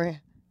 and then Or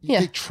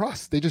yeah. they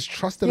trust. They just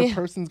trust that a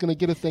person's gonna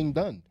get a thing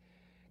done,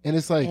 and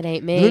it's like, It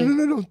ain't me.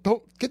 No,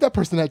 don't get that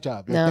person that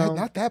job. Like, No.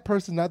 not that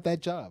person, not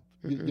that job.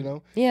 You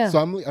know. Yeah. So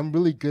I'm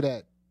really good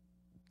at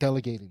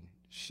delegating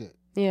shit.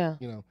 Yeah.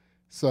 You know.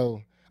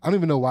 So I don't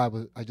even know why,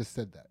 but I just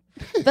said that.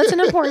 That's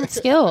an important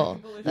skill.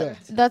 Yeah.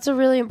 That's a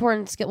really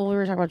important skill. Well, we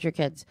were talking about your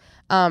kids,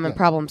 and Yeah.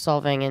 problem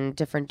solving and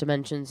different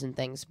dimensions and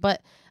things.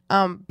 But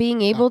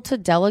being able to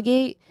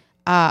delegate,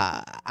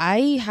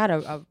 I had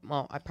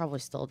well, I probably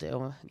still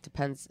do. It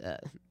depends.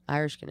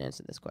 Irish can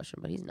answer this question,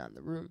 but he's not in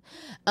the room.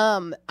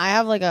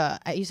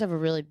 I used to have a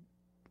really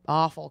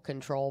awful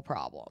control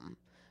problem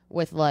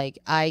with like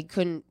I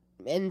couldn't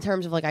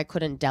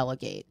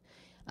delegate.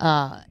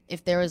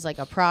 If there was like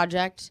a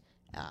project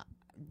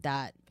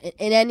that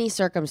in any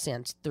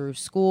circumstance, through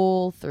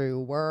school, through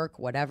work,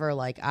 whatever,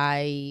 like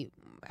I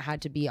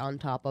had to be on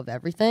top of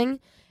everything.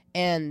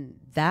 And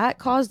that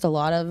caused a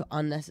lot of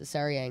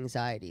unnecessary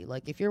anxiety.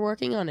 Like if you're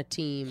working on a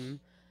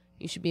team,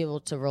 you should be able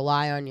to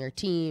rely on your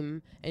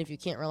team. And if you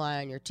can't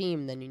rely on your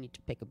team, then you need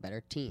to pick a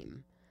better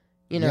team.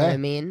 You know what I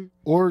mean?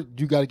 Or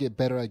you got to get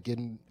better at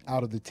getting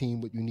out of the team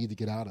what you need to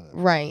get out of it.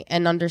 Right.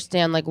 And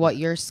understand like what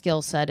your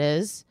skill set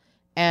is.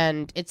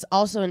 And it's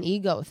also an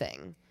ego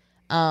thing.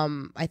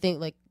 I think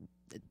like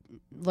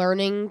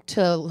learning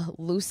to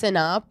loosen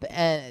up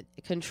and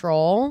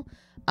control,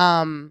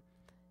 I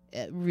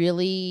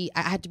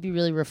had to be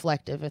really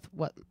reflective with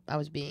what I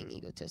was being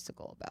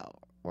egotistical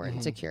about or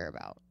insecure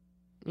about,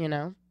 you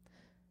know?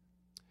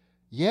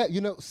 Yeah,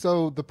 you know,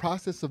 so the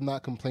process of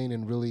not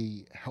complaining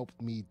really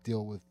helped me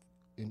deal with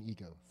an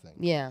ego thing.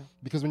 Yeah.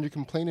 Because when you're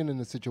complaining in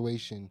a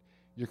situation,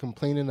 you're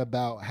complaining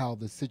about how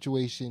the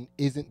situation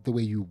isn't the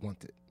way you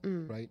want it,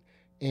 right?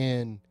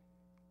 And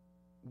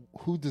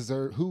who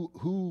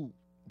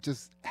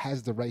just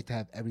has the right to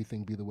have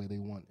everything be the way they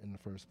want in the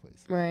first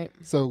place. Right.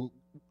 So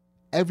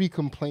every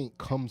complaint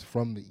comes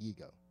from the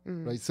ego,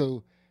 right?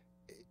 So,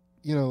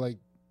 you know, like,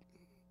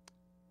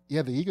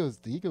 yeah, the ego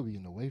be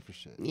in the way for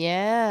shit.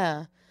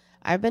 Yeah.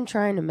 I've been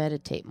trying to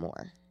meditate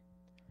more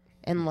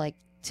and like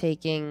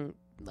taking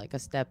like a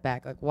step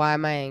back. Like, why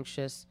am I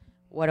anxious?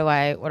 What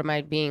am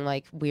I being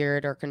like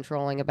weird or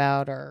controlling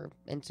about or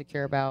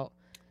insecure about?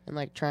 And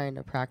like trying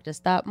to practice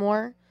that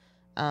more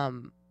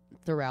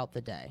throughout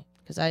the day.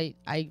 Because I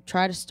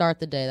try to start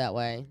the day that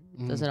way.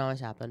 Doesn't always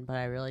happen, but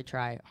I really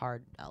try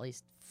hard at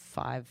least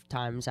 5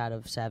 times out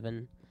of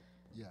 7.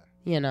 Yeah.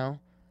 You know?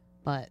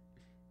 But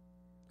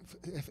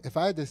If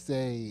I had to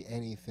say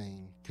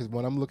anything, because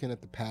when I'm looking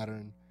at the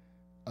pattern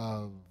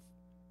of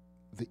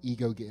the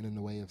ego getting in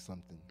the way of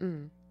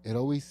something, it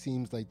always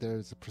seems like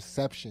there's a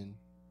perception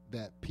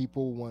that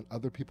people want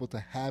other people to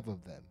have of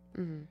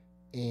them,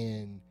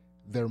 and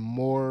they're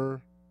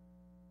more.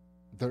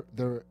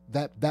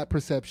 That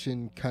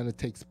perception kind of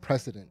takes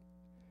precedent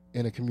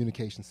in a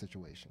communication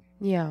situation,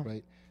 Yeah.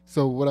 right?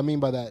 So what I mean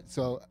by that,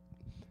 so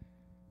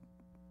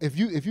if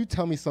you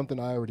tell me something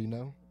I already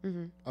know,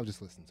 I'll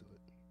just listen to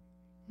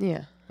it,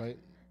 Yeah. right?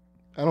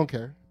 I don't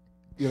care,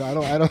 you know.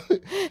 I don't.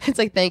 It's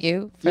like, thank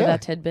you for Yeah.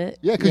 that tidbit.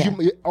 Yeah,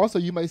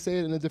 because you might say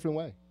it in a different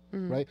way,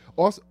 right?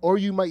 Also, or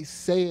you might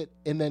say it,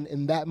 and then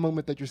in that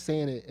moment that you're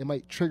saying it, it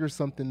might trigger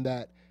something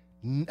that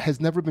has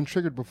never been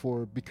triggered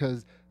before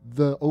because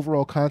the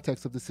overall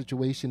context of the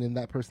situation and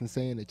that person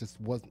saying it just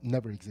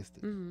never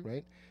existed,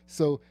 right?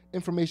 So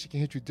information can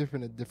hit you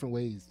different in different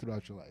ways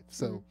throughout your life.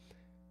 So,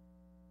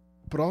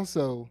 but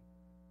also,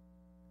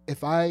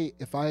 if I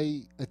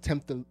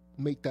attempt to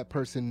make that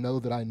person know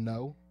that I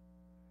know,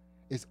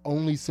 it's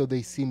only so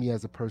they see me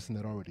as a person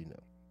that already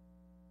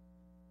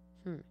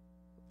knew.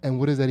 And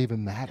what does that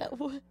even matter?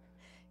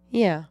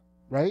 Yeah.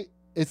 Right?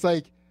 It's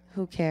like,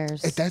 Who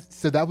cares?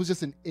 so that was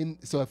just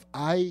so if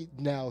I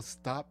now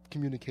stop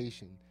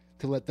communication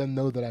to let them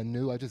know that I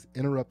knew, I just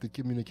interrupted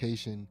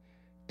communication,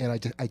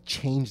 and I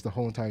changed the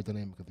whole entire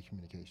dynamic of the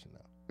communication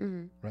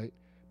now. Right?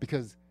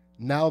 Because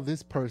now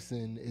this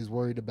person is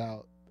worried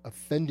about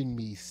offending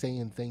me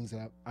saying things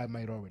that I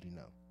might already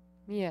know.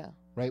 Yeah.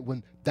 Right?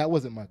 When that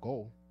wasn't my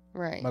goal.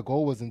 Right. My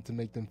goal wasn't to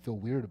make them feel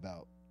weird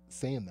about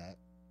saying that,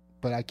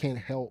 but I can't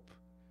help.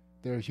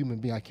 They're a human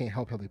being. I can't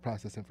help how they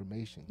process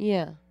information.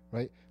 Yeah.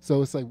 Right?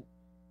 So it's like,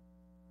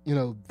 you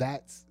know,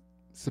 that's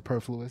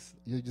superfluous.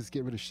 You just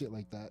get rid of shit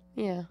like that.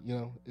 Yeah. You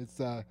know, it's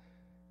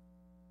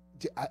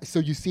so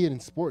you see it in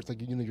sports,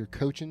 like, you know, you're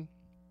coaching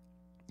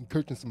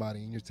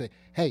somebody, and you're saying,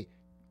 hey,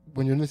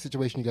 when you're in this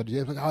situation, you got to do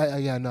it. Like, oh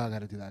yeah, no, I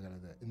got to do that, I got to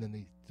do that, and then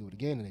they do it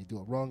again, and they do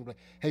it wrong. Like,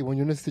 hey, when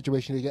you're in this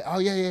situation, they get, oh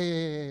yeah,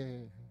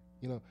 you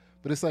know.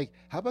 But it's like,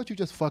 how about you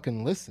just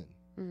fucking listen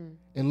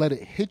and let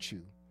it hit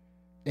you,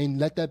 and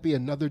let that be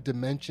another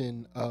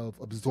dimension of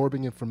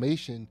absorbing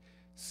information,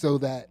 so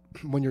that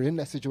when you're in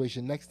that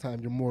situation next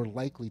time, you're more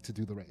likely to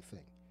do the right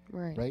thing.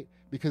 Right?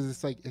 Because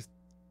it's like,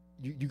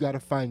 you got to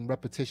find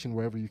repetition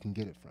wherever you can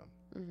get it from.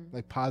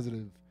 Like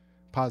positive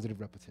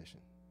repetition.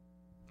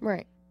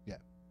 Right. Yeah.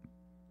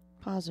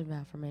 Positive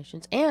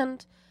affirmations.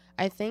 And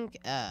I think,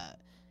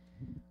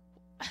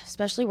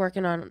 especially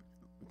working on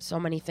so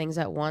many things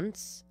at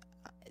once,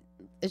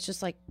 it's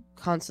just like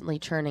constantly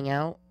churning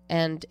out.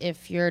 And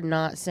if you're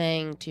not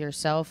saying to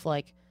yourself,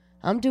 like,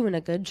 I'm doing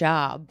a good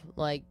job,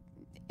 like,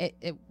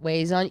 it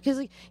weighs on you, because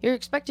like, you're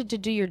expected to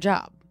do your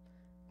job,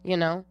 you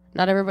know?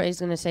 Not everybody's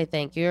going to say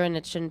thank you, and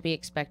it shouldn't be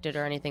expected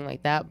or anything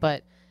like that.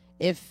 But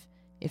if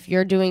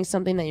you're doing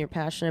something that you're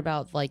passionate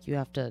about, like, you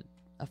have to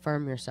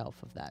affirm yourself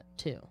of that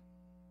too.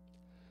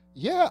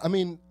 Yeah, I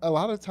mean, a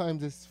lot of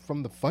times it's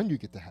from the fun you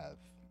get to have.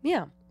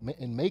 Yeah.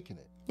 In making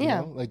it. You Yeah.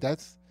 know? Like,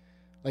 that's,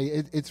 like,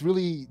 it's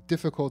really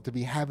difficult to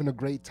be having a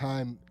great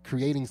time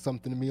creating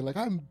something to me. Like,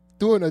 I'm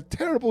doing a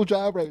terrible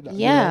job right now.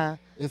 Yeah. You know?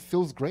 It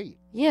feels great.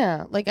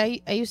 Yeah. Like,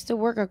 I used to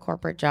work a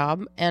corporate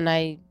job, and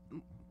I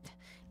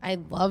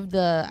loved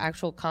the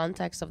actual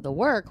context of the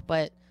work,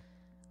 but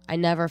I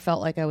never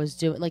felt like I was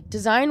doing, like,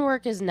 design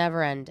work is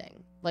never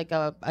ending. Like,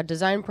 a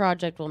design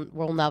project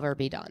will never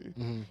be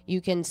done.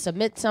 You can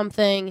submit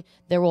something,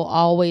 there will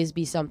always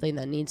be something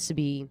that needs to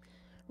be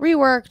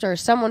reworked, or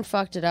someone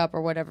fucked it up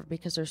or whatever,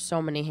 because there's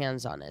so many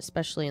hands on it,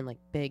 especially in like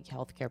big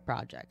healthcare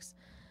projects,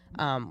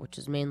 which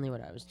is mainly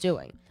what I was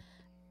doing.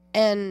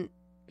 And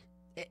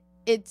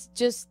it's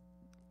just,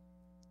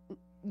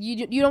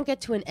 you don't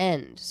get to an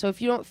end. So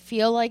if you don't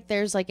feel like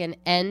there's like an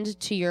end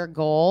to your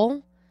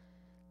goal,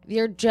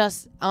 you're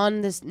just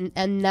on this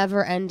a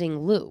never ending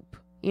loop.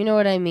 You know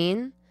what I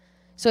mean?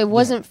 So it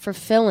wasn't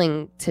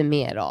fulfilling to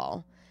me at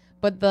all.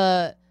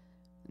 But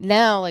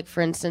now, like,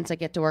 for instance, I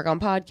get to work on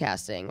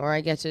podcasting, or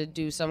I get to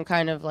do some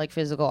kind of like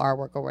physical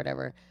artwork or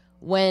whatever.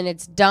 When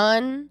it's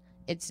done,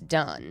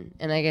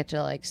 and I get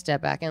to like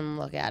step back and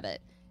look at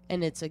it,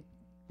 and it's a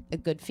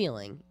good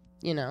feeling,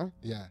 you know?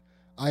 Yeah.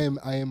 I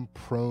am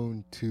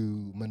prone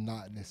to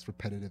monotonous,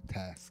 repetitive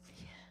tasks.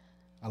 Yeah.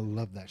 I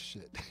love that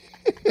shit.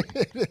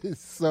 It is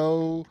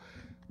so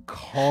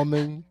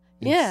calming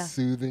and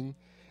soothing.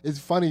 It's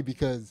funny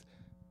because,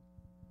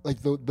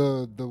 like, the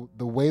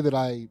way that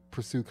I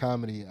pursue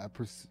comedy,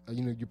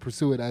 you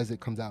pursue it as it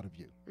comes out of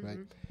you, right?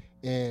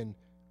 And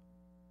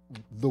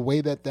the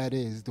way that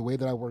is, the way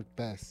that I work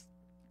best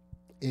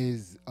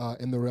is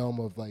in the realm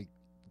of like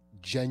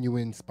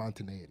genuine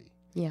spontaneity.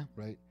 Yeah.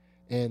 Right.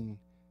 And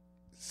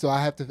so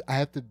I have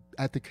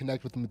to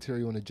connect with the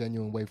material in a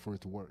genuine way for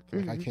it to work.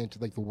 Like I can't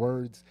just, like, the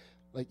words,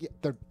 like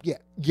they're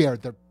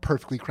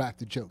perfectly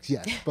crafted jokes,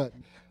 yes, but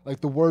like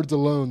the words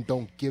alone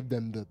don't give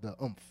them the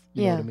oomph.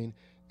 You know what I mean?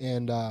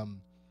 And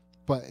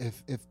but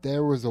if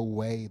there was a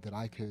way that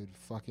I could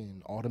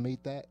fucking automate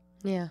that,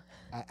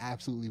 I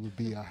absolutely would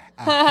be a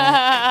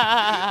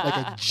hack,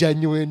 like a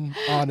genuine,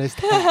 honest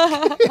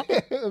hack.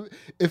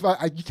 If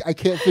I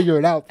can't figure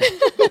it out,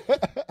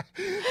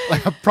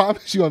 like, I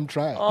promise you, I'm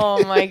trying.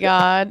 Oh my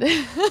god.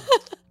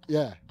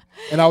 Yeah.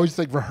 And I would just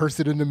like rehearse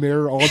it in the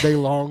mirror all day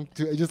long.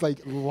 I just like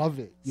love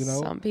it, you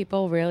know? Some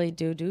people really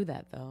do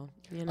that, though.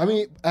 You know? I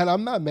mean, and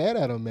I'm not mad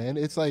at them, man.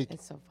 It's like,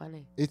 it's so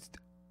funny. it's,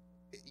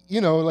 you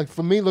know, like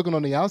for me looking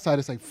on the outside,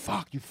 it's like,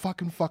 fuck, you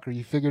fucking fucker,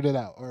 you figured it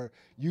out. Or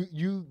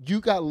you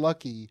got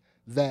lucky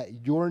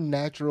that your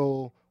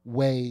natural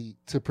way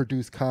to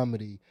produce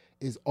comedy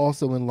is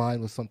also in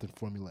line with something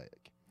formulaic.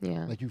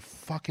 Yeah. Like, you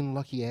fucking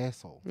lucky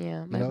asshole.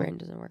 Yeah, my know? brain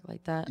doesn't work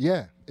like that.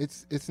 Yeah,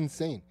 it's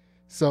insane.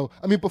 So,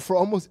 I mean, but for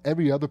almost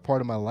every other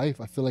part of my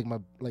life, I feel like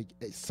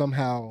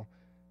somehow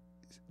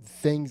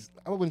things,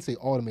 I wouldn't say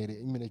automated.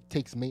 I mean, it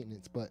takes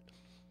maintenance, but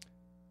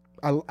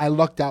I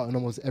lucked out in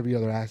almost every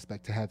other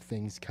aspect to have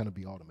things kind of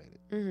be automated,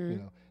 Mm-hmm. you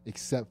know,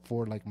 except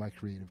for like my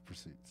creative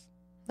pursuits.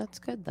 That's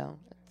good, though.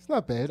 It's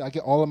not bad. I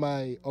get all of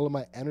my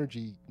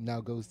energy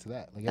now goes to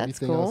that. Like,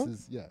 That's everything else cool.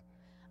 is, yeah.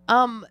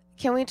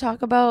 Can we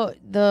talk about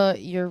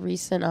your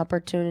recent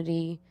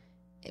opportunity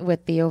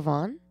with Theo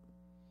Vaughn?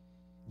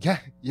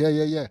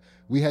 Yeah.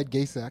 We had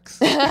gay sex.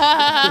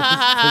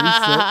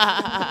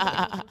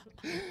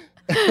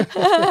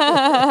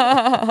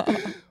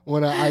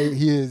 When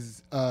he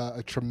is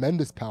a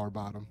tremendous power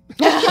bottom.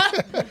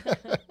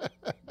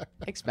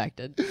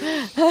 Expected.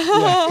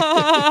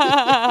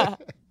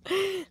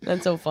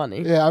 That's so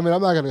funny. Yeah, I mean,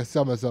 I'm not gonna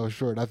sell myself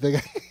short. I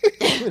think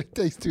it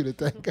takes two to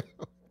tango.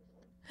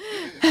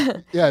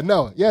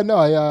 No.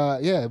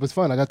 It was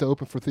fun. I got to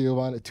open for Theo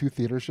Vaughn at 2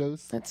 theater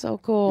shows. That's so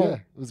cool. Yeah,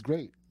 it was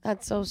great.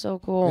 That's so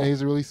cool. Yeah,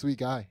 he's a really sweet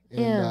guy.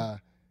 And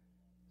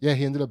Yeah.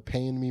 he ended up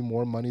paying me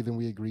more money than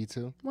we agreed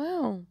to.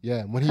 Wow.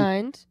 Yeah, when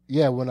Kind.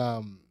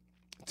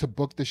 to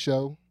book the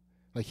show,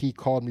 like, he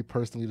called me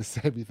personally to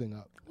set everything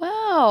up.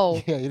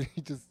 Wow. Yeah,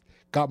 he just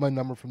got my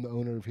number from the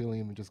owner of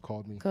Helium and just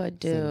called me.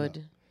 Good set it up.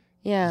 dude.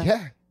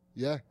 Yeah.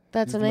 Yeah.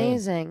 That's he's the man.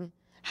 amazing.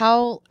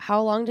 How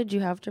long did you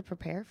have to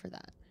prepare for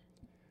that?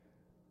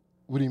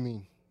 What do you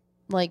mean?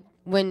 Like,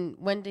 when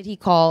did he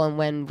call and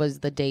when was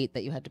the date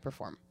that you had to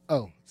perform?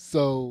 Oh,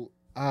 so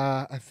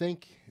I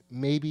think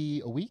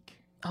maybe a week,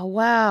 Oh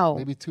wow.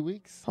 maybe 2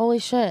 weeks. Holy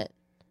shit.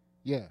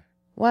 Yeah.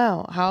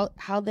 Wow.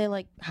 How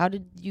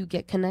did you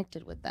get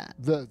connected with that?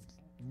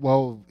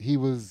 He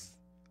was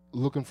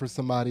looking for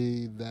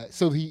somebody that,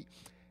 so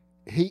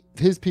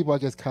his people, I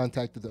guess,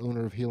 contacted the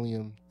owner of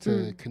Helium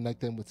to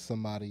connect them with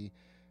somebody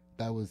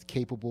that was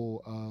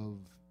capable of,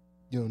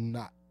 you know,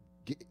 not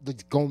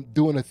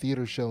doing a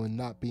theater show and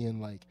not being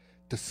like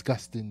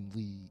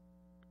disgustingly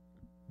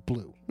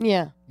blue.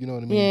 Yeah. You know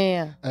what I mean?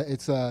 Yeah.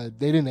 It's they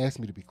didn't ask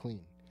me to be clean,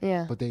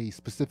 Yeah. but they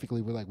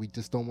specifically were like, we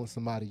just don't want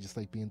somebody just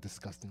like being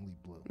disgustingly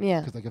blue.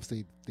 Yeah. Because like if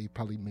they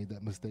probably made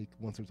that mistake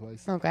once or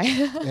twice.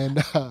 Okay.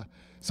 And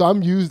so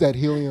I'm used at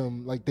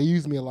Helium. Like, they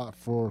use me a lot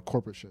for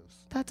corporate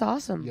shows. That's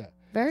awesome. Yeah.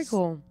 Very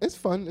cool. It's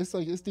fun. It's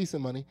like, it's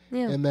decent money.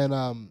 Yeah. And then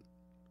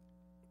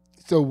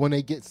so when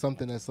they get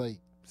something that's like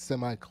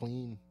semi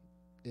clean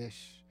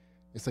ish,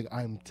 it's like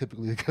I'm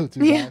typically the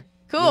go-to Yeah. guy.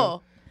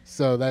 Cool.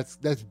 So that's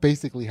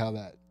basically how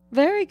that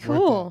Very worked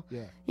cool. out.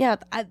 Yeah.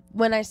 Yeah,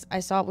 when I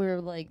saw we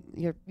were like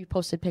you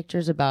posted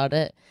pictures about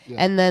it, Yeah.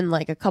 and then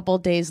like a couple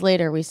days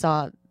later we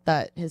saw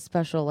that his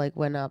special like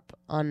went up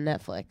on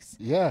Netflix,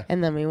 Yeah.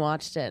 and then we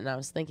watched it, and I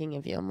was thinking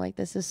of you. I'm like,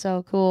 this is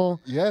so cool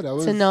Yeah, that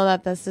was to know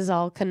that this is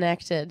all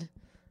connected.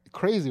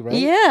 crazy, right?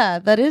 Yeah,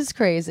 that is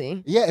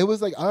crazy. Yeah, it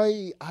was like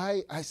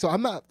so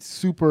I'm not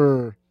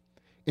super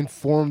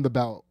informed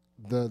about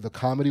the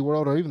comedy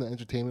world or even the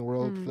entertainment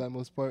world for that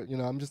most part. You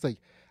know, I'm just like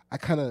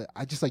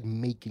I just like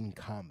making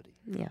comedy.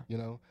 Yeah. You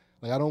know?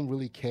 Like, I don't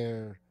really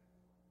care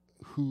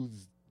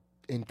who's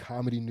in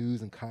comedy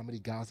news and comedy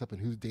gossip and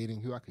who's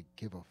dating who. I could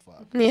give a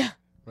fuck. Yeah.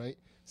 Right?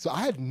 So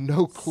I had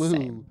no clue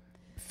Same.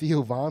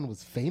 Theo Vaughn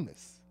was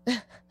famous.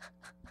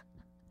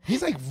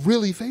 He's like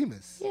really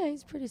famous. Yeah,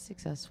 he's pretty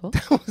successful.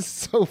 That was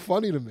so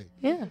funny to me.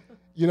 Yeah.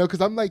 You know,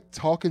 because I'm like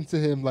talking to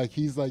him like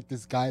he's like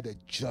this guy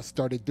that just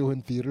started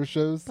doing theater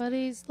shows. But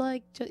he's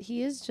like,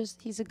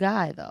 he's a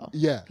guy though.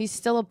 Yeah, He's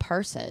still a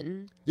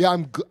person. yeah.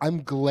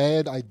 I'm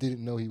glad I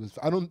didn't know he was.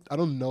 I don't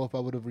know if I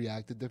would have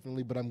reacted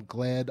differently, but I'm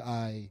glad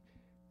I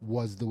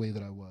was the way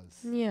that I was.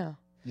 Yeah.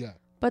 Yeah,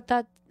 But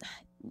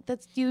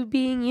that's you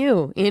being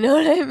you. You know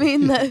what I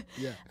mean? That,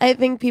 yeah, I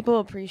think people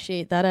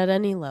appreciate that at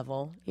any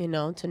level, you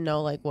know, to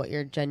know like what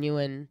your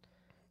genuine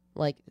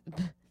like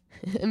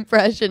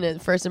first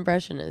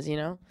impression is, you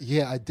know?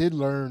 yeah. I did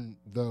learn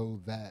though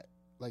that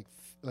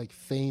like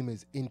fame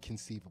is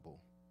inconceivable.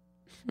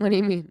 What do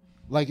you mean?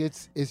 Like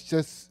it's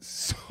just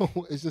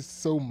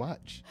so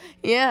much.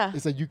 Yeah.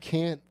 It's like you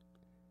can't.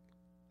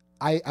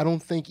 I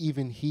don't think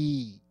even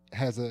he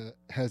has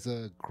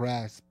a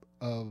grasp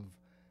of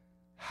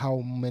how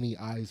many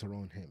eyes are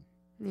on him,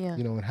 Yeah.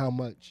 you know, and how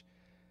much.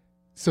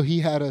 So he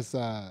had us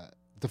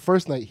the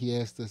first night. He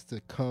asked us to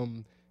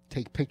come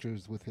take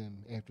pictures with him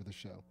after the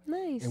show,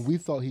 Nice. and we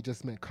thought he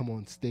just meant come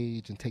on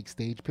stage and take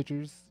stage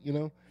pictures. You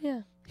know,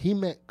 Yeah. he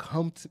meant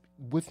come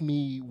with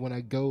me when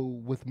I go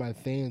with my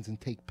fans and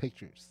take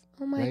pictures.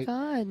 Oh my right?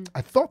 God.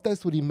 I thought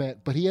that's what he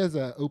meant, but he has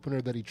an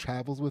opener that he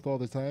travels with all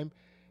the time,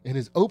 and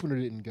his opener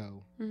didn't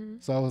go. Mm-hmm.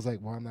 So I was like,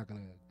 well, I'm not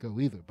gonna go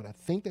either. But I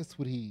think that's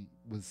what he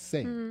was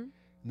saying. Mm-hmm.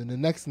 And then the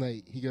next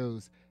night he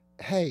goes,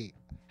 hey,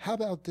 how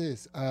about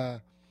this?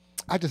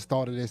 I just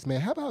thought of this, man.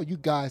 How about you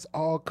guys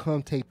all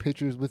come take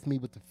pictures with me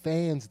with the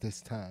fans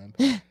this time,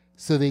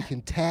 so they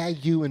can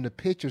tag you in the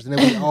pictures, and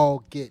then we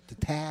all get the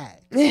tag.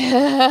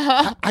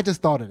 I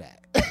just thought of that.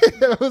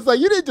 I was like,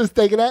 you didn't just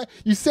think of that.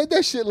 You said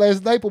that shit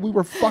last night, but we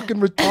were fucking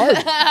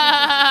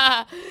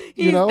retarded.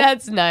 You know?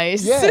 That's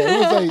nice. Yeah, it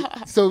was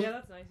like, so Yeah,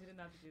 that's nice. You didn't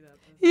have to do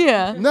that.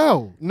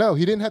 Yeah. no,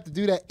 he didn't have to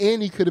do that,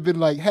 and he could have been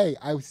like, hey,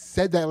 I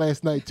said that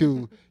last night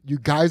too. You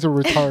guys are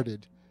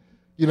retarded.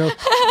 You know,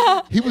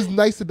 he was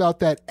nice about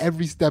that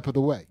every step of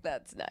the way.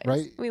 That's nice.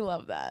 Right? We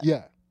love that.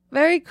 Yeah.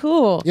 Very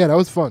cool. Yeah, that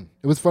was fun.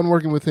 It was fun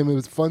working with him. It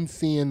was fun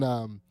seeing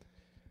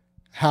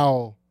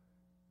how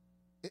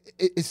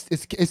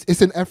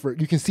it's an effort.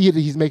 You can see it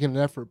that he's making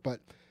an effort, but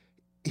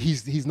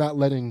he's not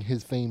letting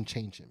his fame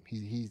change him.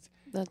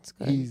 That's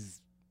good. He's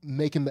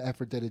making the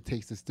effort that it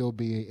takes to still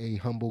be a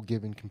humble,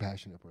 giving,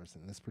 compassionate person.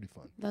 That's pretty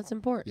fun. That's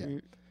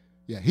important.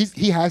 Yeah,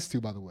 he has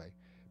to, by the way,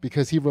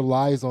 because he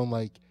relies on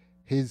like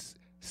his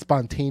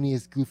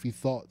spontaneous, goofy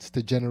thoughts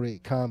to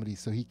generate comedy.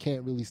 So he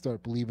can't really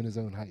start believing his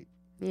own hype.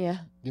 Yeah.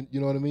 You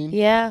know what I mean?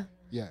 Yeah.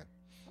 Yeah.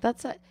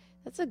 That's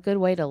a good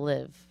way to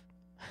live.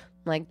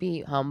 Like,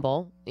 be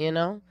humble, you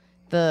know?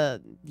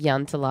 The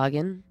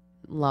Jantelagen,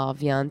 law of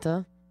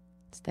Janta.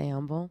 Stay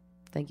humble.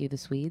 Thank you, the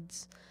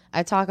Swedes.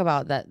 I talk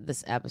about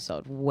this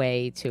episode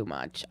way too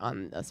much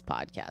on this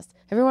podcast.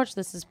 Have you ever watched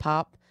This Is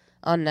Pop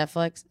on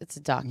Netflix? It's a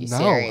docuseries.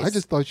 No, I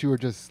just thought you were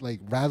just like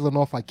rattling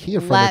off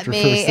IKEA Let furniture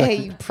for a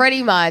second. me,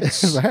 pretty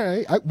much. All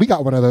right, we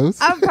got one of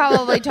those. I've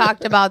probably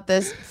talked about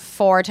this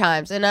 4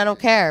 times, and I don't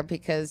care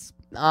because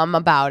I'm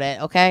about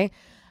it, okay?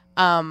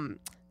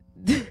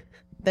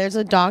 There's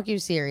a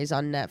docuseries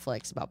on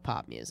Netflix about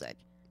pop music.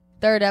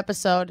 3rd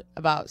episode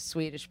about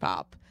Swedish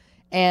pop.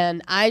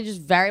 And I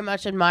just very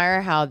much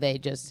admire how they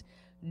just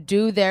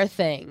do their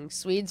thing.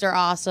 Swedes are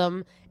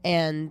awesome,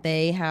 and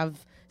they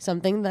have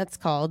something that's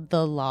called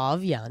the Law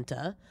of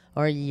Janta,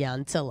 or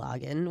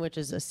Jantelagen, which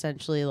is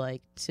essentially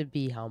like to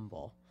be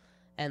humble.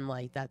 And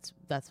like that's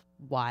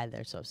why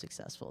they're so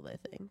successful, they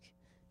think.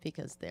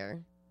 Because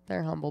they're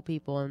humble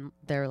people and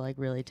they're like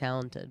really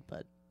talented,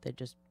 but they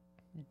just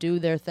do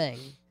their thing.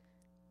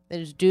 They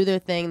just do their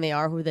thing. They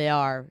are who they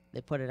are. They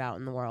put it out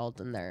in the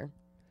world, and they're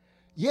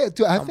Yeah,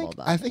 dude. humble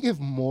about I it. think if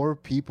more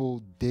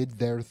people did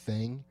their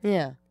thing,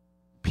 yeah,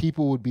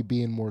 people would be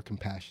being more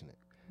compassionate.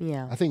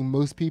 yeah, I think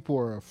most people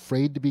are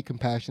afraid to be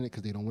compassionate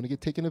because they don't want to get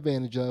taken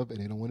advantage of, and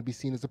they don't want to be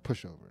seen as a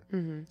pushover.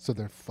 mm-hmm. So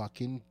they're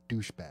fucking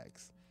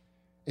douchebags.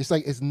 It's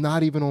like it's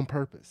not even on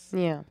purpose.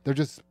 yeah. They're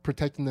just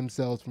protecting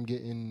themselves from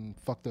getting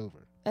fucked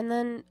over. And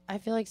then I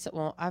feel like,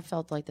 I've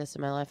felt like this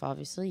in my life.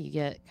 Obviously, you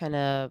get kind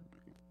of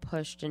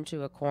pushed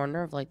into a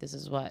corner of like, this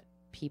is what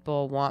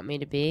people want me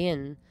to be,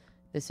 and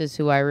this is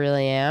who I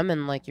really am.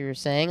 And like you were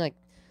saying, like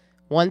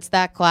once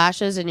that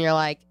clashes, and you're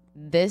like,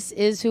 this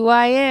is who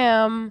I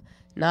am.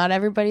 Not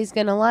everybody's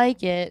gonna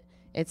like it.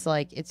 It's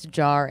like it's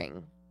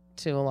jarring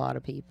to a lot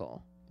of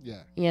people.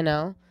 Yeah. You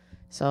know,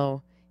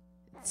 so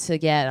to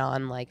get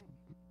on like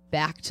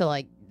back to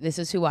like this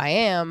is who I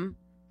am.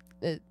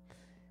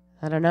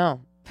 I don't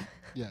know.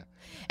 Yeah.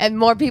 And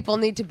more people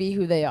need to be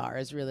who they are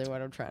is really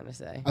what I'm trying to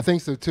say. I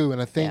think so too,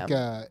 and I think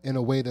in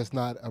a way that's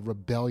not a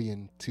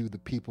rebellion to the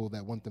people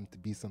that want them to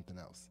be something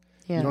else.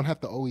 Yeah. You don't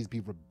have to always be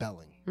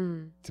rebelling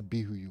Mm-hmm. to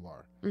be who you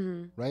are,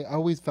 Mm-hmm. right? I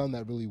always found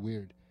that really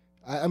weird.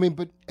 I mean,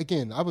 but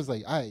again, I was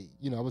like, I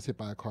was hit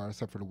by a car,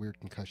 except for the weird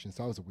concussion,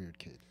 so I was a weird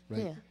kid,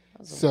 right? Yeah. that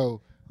was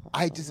So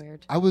I also just,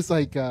 weird. I was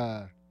like,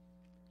 I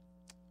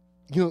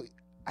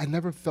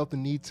never felt the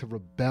need to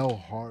rebel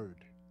hard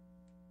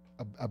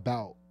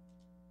about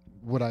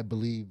what I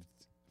believed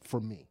for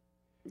me.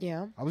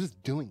 Yeah. I was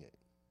just doing it.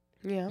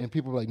 Yeah. And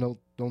people were like, no,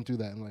 don't do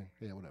that. I'm like,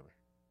 yeah, whatever.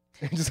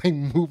 And just like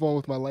move on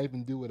with my life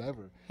and do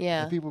whatever.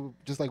 Yeah. And people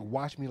just like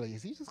watch me like,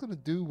 is he just gonna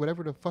do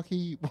whatever the fuck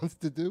he wants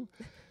to do?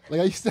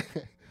 Like I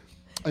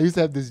used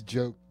to have this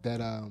joke that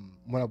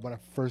when I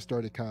first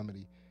started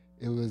comedy,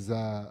 it was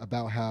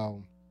about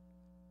how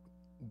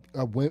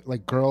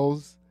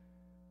girls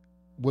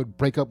would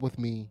break up with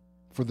me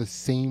for the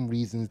same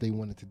reasons they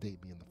wanted to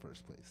date me in the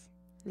first place.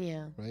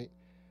 Yeah. Right?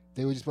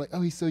 They would just be like,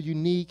 oh, he's so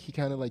unique. He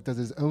kind of like does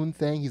his own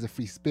thing. He's a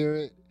free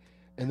spirit.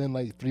 And then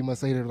like 3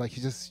 months later, like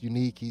he's just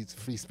unique. He's a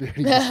free spirit.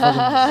 He just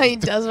fucking- He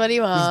does what he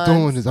wants. He's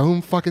doing his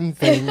own fucking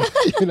thing,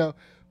 you know.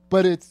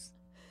 But it's,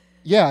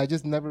 yeah, I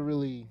just never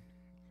really.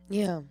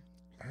 Yeah.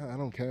 I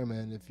don't care,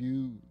 man. If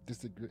you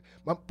disagree,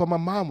 but my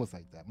mom was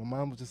like that. My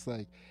mom was just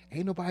like,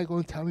 ain't nobody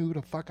gonna tell me who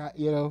the fuck I,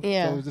 you know.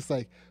 Yeah. So it was just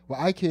like, well,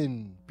 I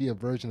can be a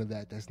version of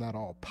that. That's not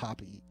all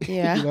poppy.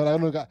 Yeah. You know,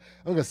 I'm not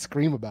gonna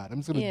scream about it. I'm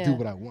just gonna Yeah. do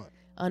what I want.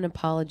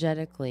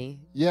 Unapologetically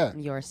Yeah.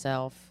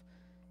 yourself.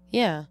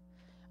 Yeah.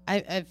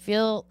 I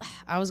feel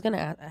I was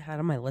gonna I had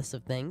on my list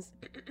of things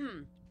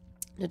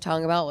to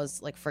talk about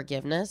was like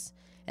forgiveness,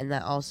 and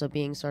that also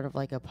being sort of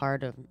like a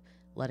part of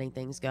letting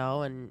things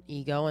go and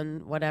ego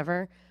and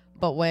whatever.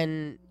 But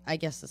when I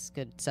guess that's a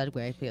good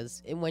segue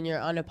because when you're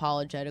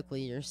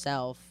unapologetically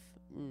yourself,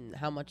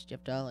 how much do you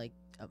have to like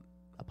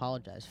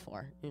apologize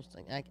for? You're just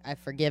like I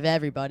forgive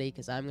everybody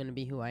because I'm gonna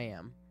be who I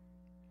am.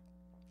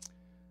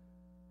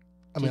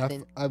 I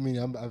mean,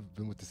 I've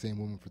been with the same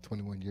woman for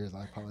 21 years.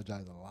 I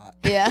apologize a lot.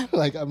 Yeah.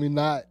 Like, I mean,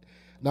 not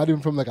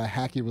even from like a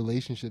hacky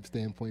relationship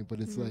standpoint,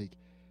 but it's like,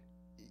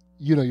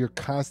 you know, you're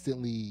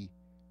constantly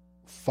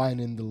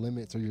finding the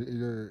limits, or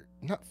you're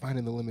not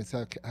finding the limits.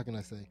 How can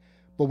I say?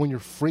 But when you're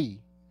free,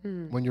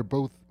 when you're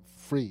both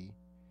free,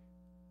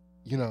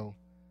 you know,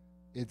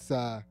 it's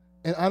and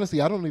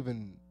honestly, I don't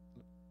even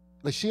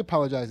like. She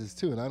apologizes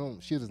too,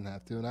 and she doesn't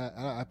have to, and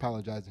I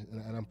apologize,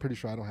 and I'm pretty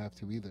sure I don't have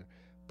to either.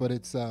 But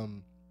it's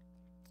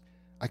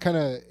I kind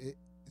of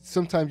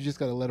sometimes you just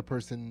gotta let a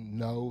person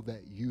know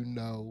that you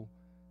know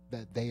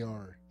that they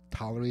are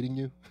tolerating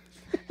you.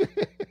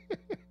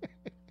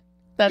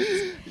 That's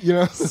you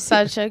know,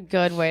 such a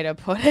good way to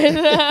put it.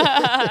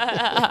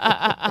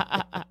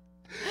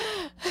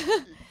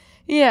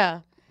 Yeah,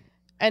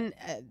 and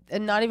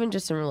not even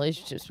just in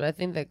relationships, but I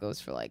think that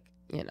goes for like,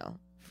 you know,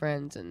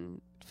 friends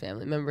and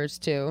family members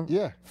too.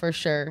 Yeah, for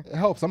sure. It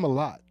helps. I'm a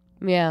lot.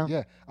 Yeah,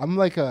 yeah. I'm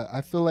like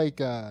I feel like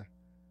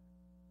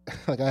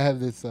like I have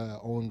this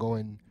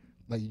ongoing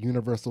like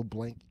universal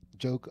blank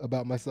joke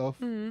about myself.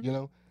 You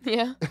know.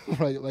 Yeah.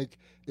 Right. Like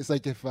it's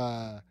like if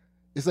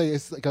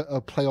it's like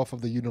a playoff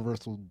of the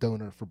universal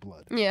donor for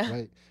blood. Yeah.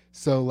 Right.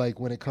 So like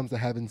when it comes to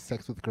having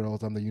sex with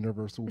girls, I'm the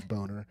universal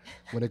boner.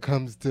 When it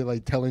comes to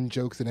like telling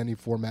jokes in any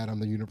format, I'm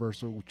the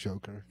universal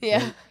joker.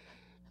 Yeah.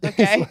 Right?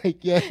 Okay. It's like,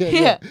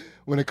 yeah.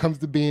 When it comes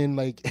to being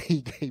like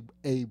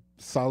a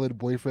solid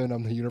boyfriend,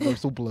 I'm the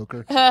universal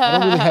bloker. I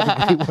don't really have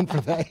a great one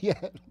for that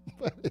yet,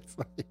 but it's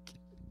like,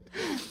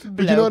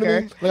 but you know what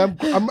I mean? Like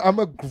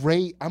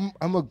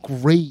I'm a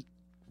great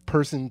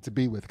person to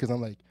be with because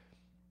I'm like,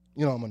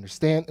 you know, I'm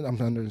understanding.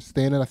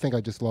 I think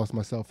I just lost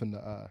myself in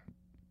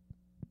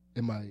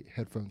my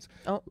headphones.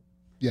 Oh.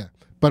 Yeah,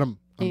 but I'm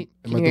Can am you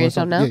I hear doing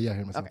yourself something? now? Yeah, I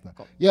hear myself Okay, now.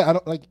 cool. Yeah, I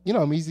don't like, you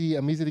know, I'm easy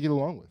to get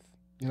along with,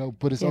 you know,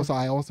 but it's Yeah. also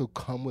I also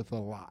come with a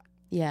lot.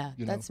 Yeah,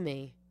 You know? that's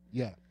me.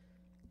 Yeah.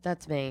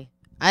 That's me.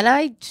 And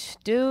I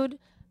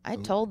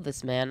told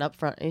this man up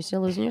front. Are you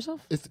still losing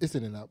yourself? It's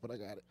in and out, but I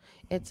got it.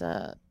 It's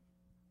hold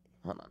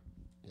on.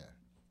 Yeah.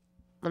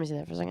 Let me see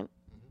that for a second.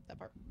 That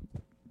part.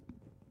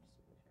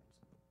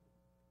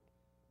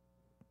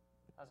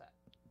 How's that?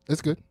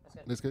 It's good. That's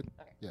good. It's good.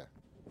 Okay. Yeah.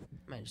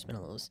 Might have just been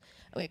a little.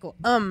 Okay, cool.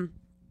 What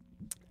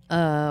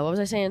was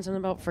I saying? Something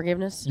about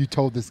forgiveness? You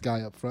told this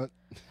guy up front.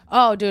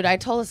 Oh, dude, I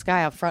told this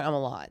guy up front I'm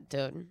a lot,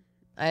 dude.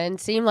 I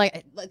didn't seem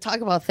like talk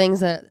about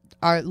things that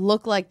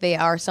look like they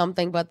are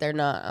something, but they're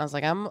not. I was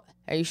like, are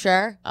you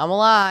sure? I'm a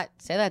lot.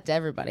 Say that to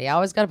everybody. I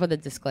always got to put the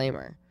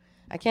disclaimer.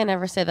 I can't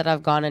ever say that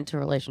I've gone into a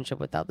relationship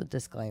without the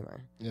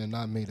disclaimer. Yeah,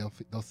 not me. They'll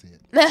see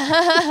it.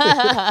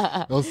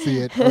 They'll see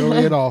it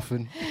early and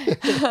often.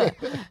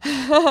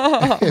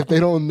 If they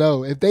don't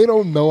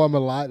know I'm a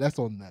lot, that's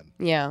on them.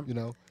 Yeah. You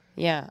know.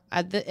 Yeah.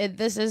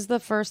 This is the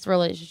first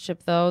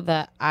relationship though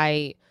that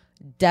I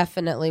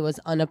definitely was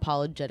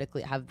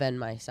unapologetically have been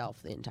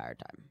myself the entire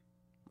time.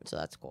 So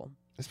that's cool.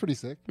 It's pretty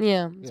sick.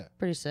 Yeah. It's Yeah.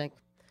 pretty sick.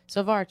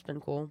 So far it's been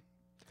cool.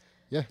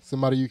 Yeah,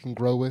 somebody you can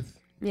grow with.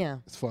 Yeah.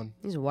 It's fun.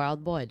 He's a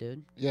wild boy,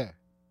 dude. Yeah.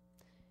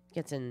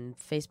 Gets in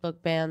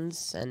Facebook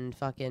bans and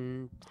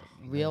fucking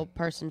real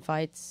person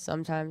fights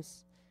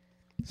sometimes.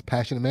 It's a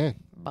passionate man.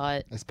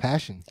 But That's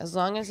passion. as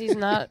long as he's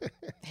not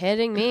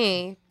hitting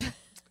me,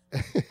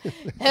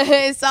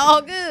 it's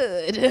all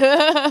good.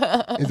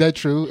 Is that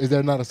true? Is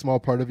there not a small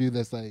part of you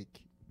that's like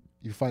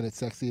you find it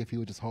sexy if he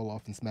would just haul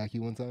off and smack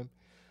you one time?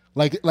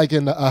 Like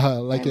in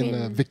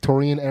in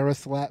Victorian era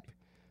slap?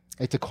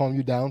 Like to calm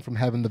you down from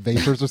having the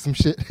vapors or some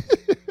shit?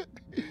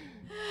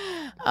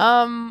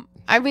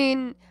 I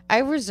mean, I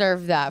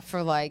reserve that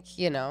for like,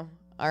 you know,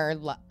 our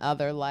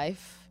other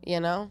life, you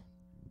know,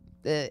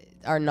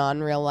 our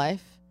non-real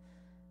life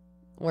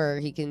where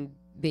he can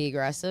be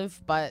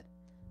aggressive. But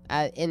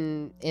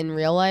in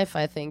real life,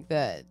 I think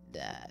that,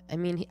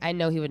 I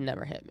know he would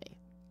never hit me.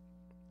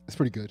 It's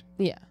pretty good.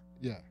 Yeah.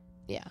 Yeah.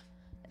 Yeah.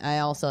 I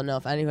also know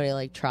if anybody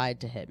like tried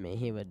to hit me,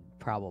 he would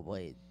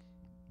probably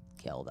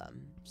kill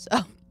them. So.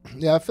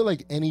 Yeah, I feel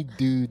like any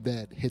dude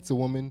that hits a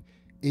woman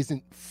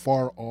isn't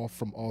far off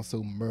from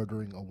also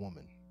murdering a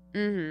woman.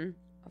 Mm-hmm.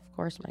 Of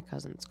course, my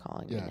cousin's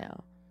calling me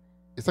now.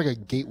 It's like a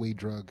gateway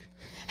drug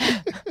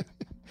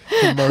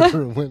to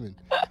murdering women.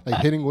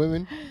 Like hitting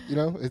women, you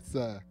know, it's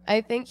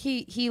I think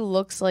he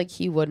looks like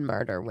he would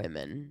murder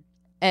women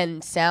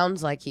and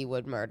sounds like he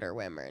would murder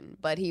women,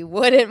 but he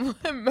wouldn't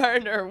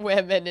murder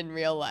women in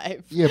real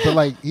life. yeah, but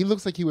like he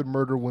looks like he would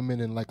murder women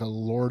in like a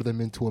lure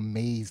them into a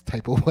maze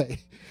type of way,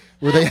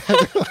 where they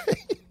have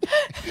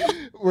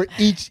where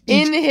each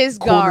in his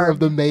corner garb of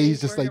the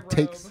maze He's just wearing like a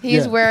takes. robe.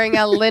 He's wearing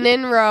a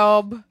linen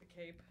robe,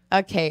 Cape.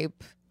 a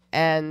cape,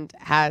 and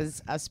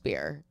has a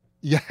spear.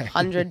 Yeah.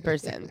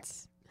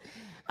 100%.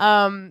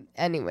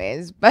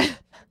 Anyways, but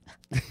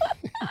I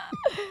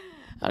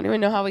don't even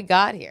know how we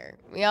got here.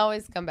 We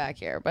always come back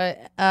here.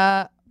 But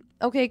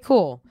okay,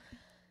 cool.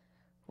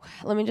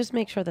 let me just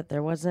make sure that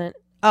there wasn't.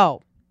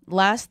 Oh,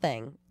 last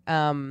thing.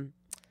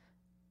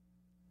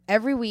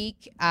 Every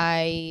week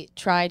I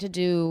try to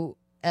do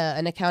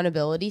an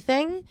accountability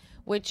thing,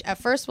 which at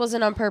first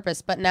wasn't on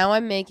purpose, but now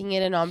I'm making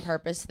it an on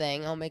purpose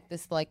thing. I'll make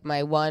this like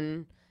my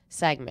one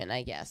segment,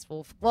 I guess.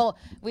 Well,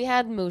 we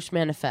had Moosh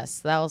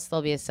Manifest, so that will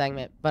still be a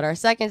segment. But our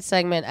second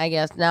segment, I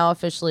guess, now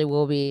officially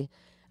will be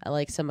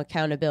like some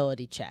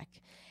accountability check.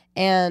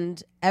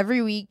 And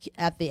every week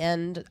at the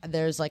end,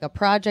 there's like a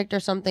project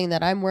or something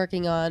that I'm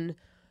working on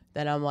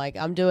that I'm like,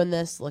 I'm doing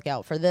this, look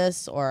out for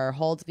this, or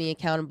holds me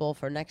accountable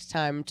for next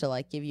time to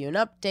like give you an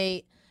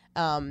update.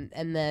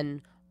 And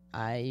then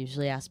I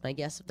usually ask my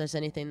guests if there's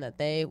anything that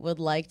they would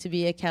like to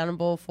be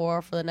accountable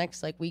for the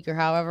next like week or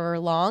however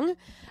long.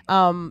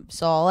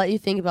 So I'll let you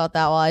think about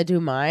that while I do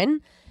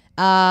mine.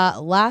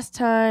 Last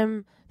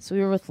time, so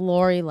we were with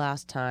Lori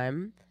last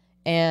time,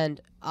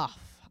 and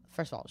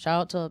first of all,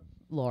 shout out to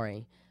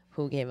Lori,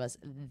 who gave us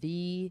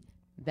the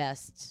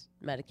best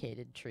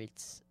medicated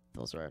treats.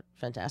 Those were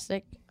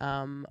fantastic.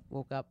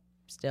 Woke up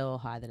still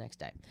high the next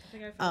day. I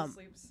think I fell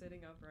asleep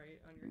sitting upright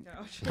on your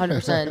couch.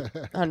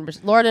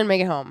 100%. Laura didn't make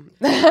it home.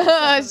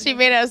 She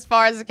made it as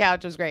far as the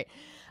couch. It was great.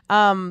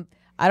 I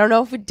don't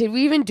know if did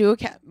we even do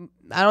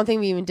I don't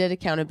think we even did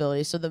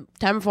accountability. So the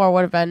time before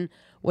would have been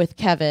with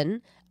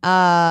Kevin.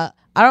 I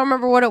don't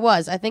remember what it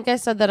was. I think I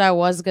said that I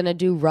was going to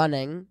do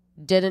running.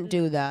 Didn't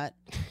do that.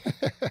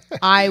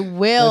 I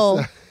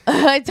will.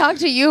 I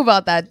talked to you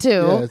about that too.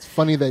 Yeah, it's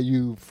funny that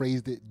you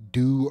phrased it,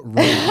 do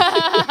run.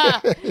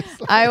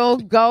 I will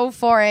go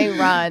for a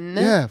run.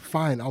 Yeah,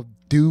 fine. I'll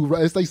do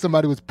run. It's like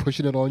somebody was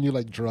pushing it on you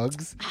like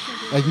drugs.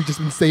 Like you've just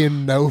been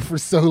saying no for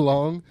so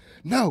long.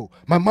 No,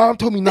 my mom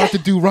told me not to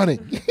do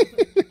running.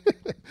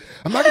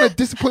 I'm not going to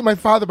disappoint my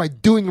father by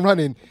doing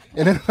running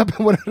and end up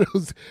in one of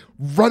those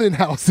running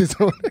houses.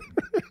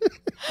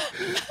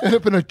 End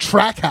up in a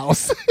track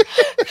house.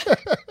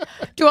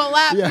 Do a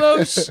lap,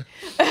 Moosh.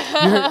 you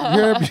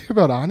heard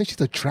about Ani? She's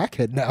a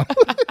trackhead now.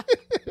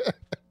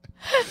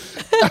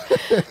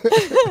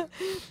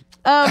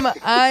 I'm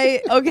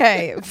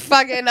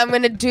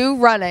gonna do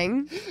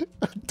running.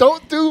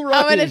 Don't do running.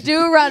 I'm gonna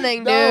do running,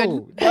 dude.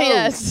 No.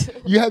 Yes.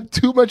 You have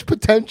too much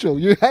potential.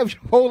 You have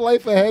your whole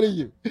life ahead of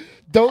you.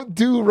 Don't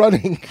do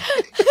running.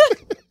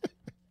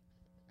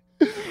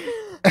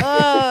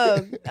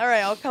 All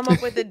right, I'll come up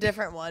with a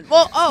different one.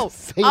 Well,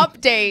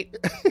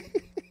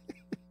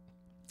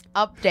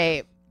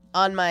 update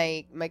on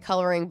my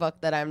coloring book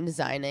that I'm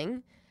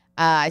designing.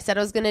 I said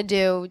I was going to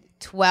do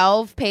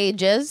 12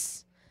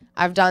 pages.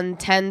 I've done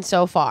 10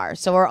 so far.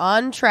 So we're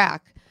on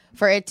track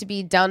for it to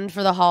be done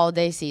for the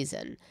holiday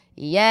season.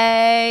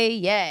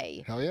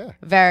 Yay. Hell yeah.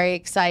 Very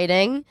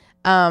exciting.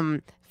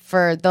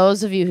 For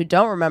those of you who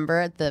don't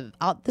remember,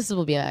 this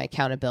will be my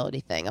accountability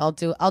thing. I'll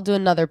do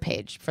another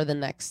page for the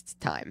next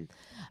time.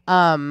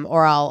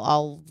 Or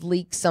I'll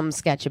leak some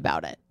sketch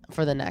about it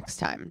for the next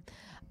time.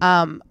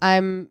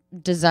 I'm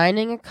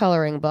designing a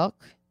coloring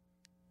book.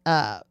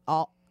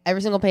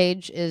 Every single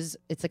page it's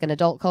like an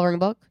adult coloring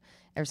book.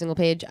 Every single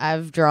page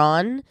I've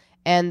drawn,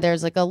 and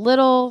there's like a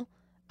little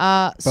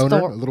a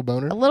little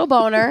boner.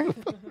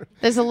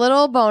 There's a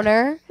little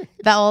boner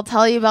that will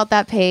tell you about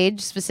that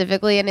page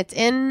specifically, and it's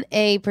in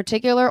a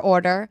particular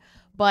order,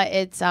 but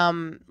it's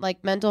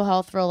like mental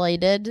health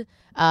related,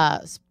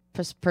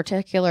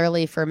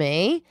 particularly for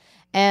me,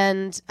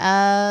 and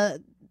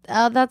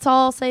that's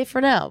all I'll say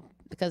for now,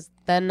 because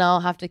then I'll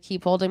have to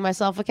keep holding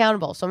myself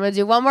accountable. So I'm going to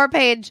do one more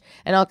page,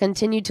 and I'll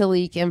continue to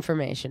leak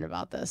information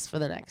about this for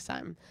the next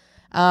time.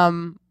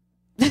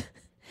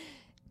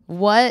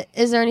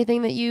 Is there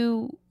anything that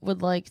you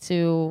would like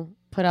to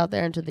put out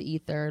there into the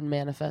ether and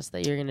manifest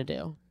that you're going to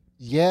do?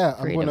 Yeah,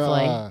 I'm going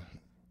to.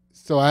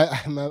 So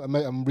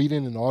I'm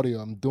reading an audio.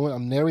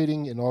 I'm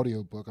narrating an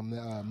audio book.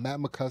 Matt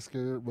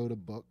McCusker wrote a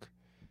book.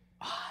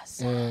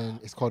 Awesome. And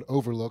it's called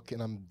Overlook,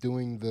 and I'm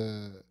doing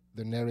the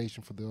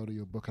narration for the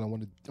audio book, and I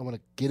want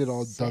to get it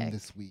all done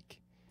this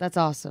week. That's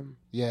awesome.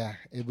 Yeah,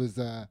 it was.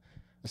 I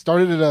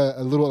started it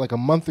a little like a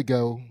month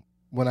ago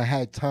when I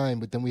had time,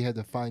 but then we had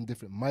to find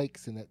different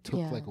mics, and that took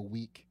like a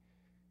week.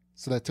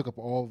 So that took up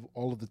all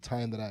of the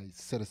time that I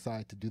set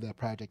aside to do that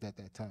project at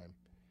that time.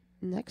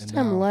 Next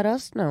time, let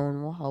us know,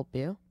 and we'll help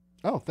you.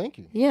 Oh, thank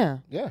you. Yeah.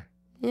 Yeah.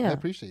 I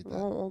appreciate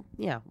that.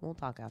 We'll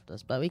talk after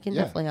this, but we can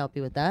definitely help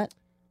you with that.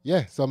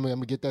 Yeah, so I'm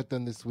gonna get that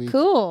done this week.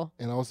 Cool.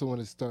 And I also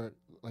want to start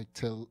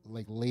to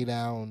lay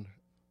down,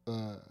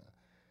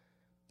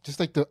 just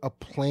like a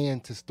plan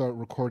to start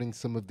recording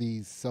some of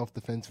these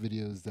self-defense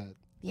videos that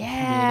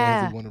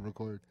I want to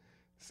record.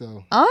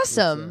 So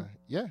awesome.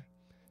 Yeah,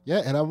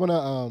 and I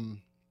wanna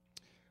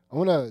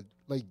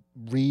like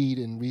read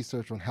and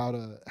research on how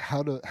to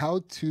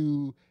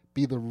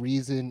be the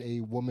reason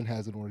a woman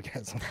has an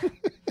orgasm.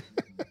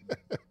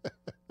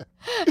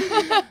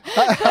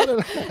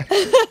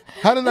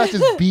 How to not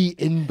just be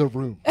in the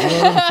room. You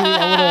know what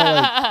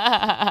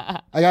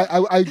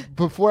I mean?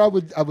 Before I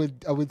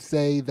would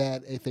say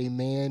that if a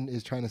man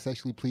is trying to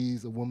sexually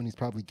please a woman, he's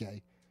probably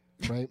gay,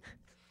 right?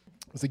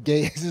 It's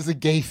just a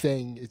gay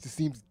thing. It just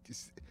seems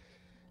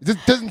It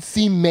just doesn't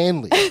seem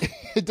manly.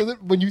 It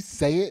doesn't when you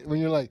say it, when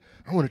you're like,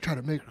 I want to try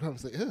to make her come.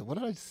 It's like, ew, what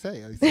did I say?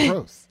 It's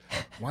gross.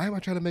 Why am I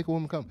trying to make a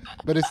woman come?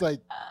 But it's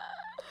like,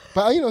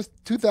 but it's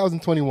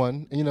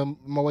 2021, and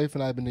my wife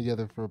and I have been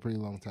together for a pretty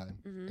long time,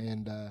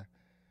 and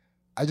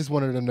I just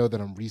wanted her to know that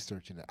I'm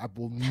researching it. I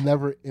will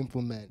never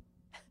implement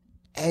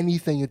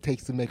anything it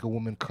takes to make a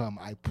woman come.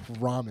 I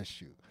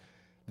promise you.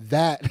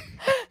 That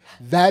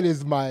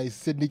is my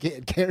Sydney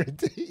Can't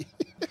guarantee.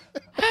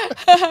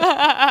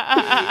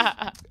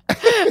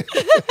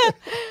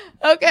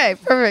 Okay,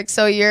 perfect.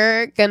 So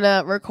you're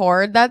gonna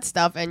record that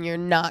stuff and you're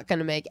not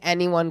gonna make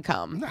anyone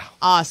come. No.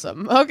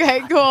 Awesome.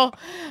 Okay, cool.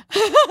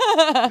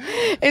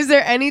 Is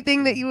there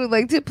anything that you would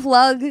like to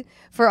plug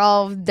for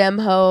all of dem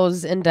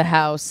hoes in the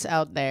house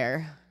out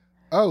there?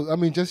 Oh, I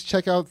mean, just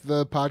check out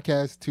the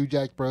podcast Two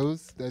Jack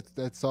Bros.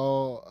 That's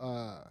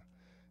all.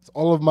 It's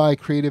all of my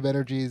creative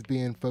energy is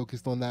being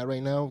focused on that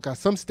right now. Got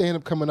some stand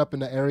up coming up in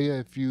the area.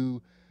 If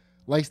you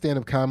like stand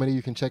up comedy,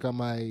 you can check out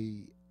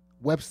my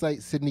website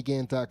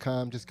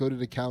sydneygant.com. Just go to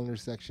the calendar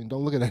section.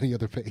 Don't look at any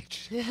other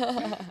page.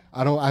 I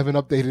haven't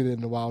updated it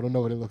in a while. I don't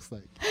know what it looks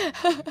like.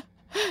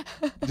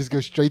 Just go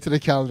straight to the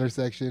calendar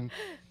section.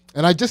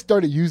 And I just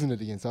started using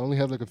it again, so I only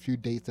have like a few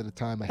dates at a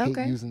time. I hate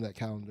using that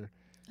calendar.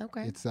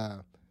 Okay. It's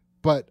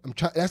but I'm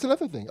trying. That's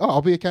another thing. Oh,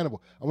 I'll be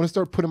accountable. I want to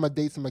start putting my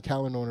dates in my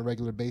calendar on a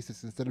regular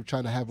basis instead of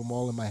trying to have them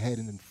all in my head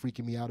and then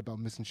freaking me out about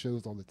missing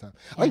shows all the time.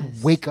 I like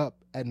wake up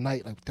at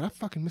night like, did I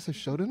fucking miss a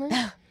show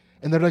tonight?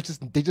 And they're like,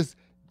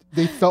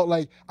 they felt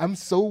like I'm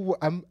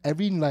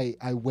every night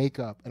I wake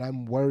up and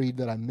I'm worried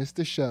that I missed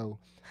a show,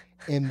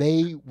 and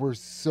they're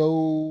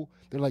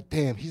like,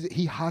 damn,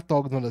 he hot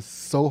dogged on us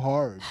so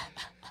hard.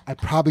 I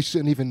probably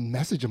shouldn't even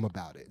message him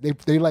about it.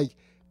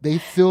 They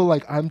feel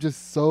like I'm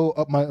just so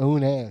up my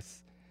own ass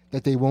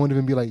that they won't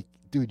even be like,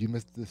 dude, you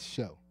missed this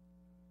show.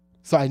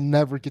 So I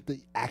never get to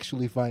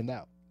actually find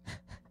out.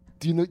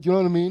 Do you know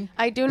what I mean?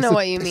 I do know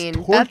what you mean.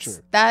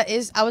 Torture.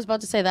 I was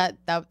about to say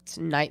that's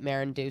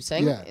nightmare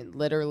inducing. Yeah. It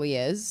literally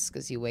is,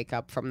 because you wake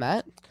up from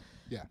that.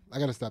 Yeah, I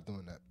gotta stop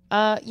doing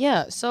that.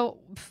 Yeah. So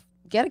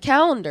get a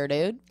calendar,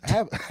 dude. I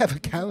have a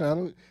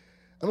calendar.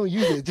 I don't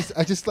use it.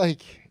 I just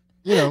like,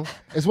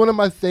 it's one of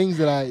my things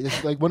that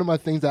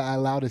I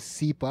allow to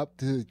seep up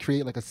to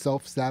create like a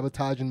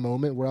self-sabotaging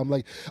moment where I'm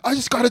like, I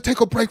just got to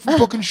take a break from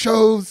booking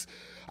shows.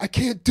 I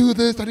can't do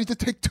this. I need to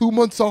take 2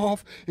 months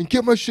off and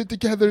get my shit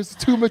together. It's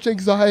too much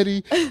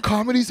anxiety.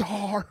 Comedy's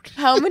hard.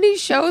 How many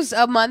shows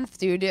a month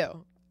do you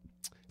do?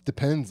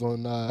 Depends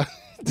on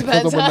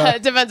Depends on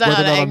whether or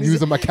not I'm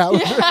using my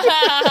calendar.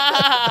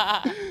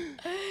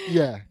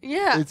 Yeah.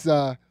 Yeah. It's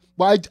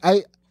well,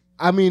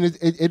 I mean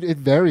it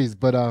varies,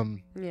 but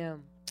Yeah.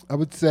 I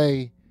would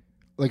say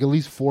like at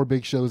least 4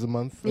 big shows a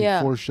month. Like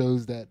Yeah. 4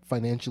 shows that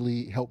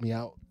financially help me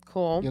out.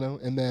 Cool.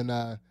 And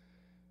then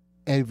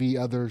every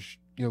other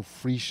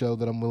free show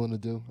that I'm willing to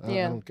do. I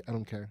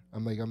don't care.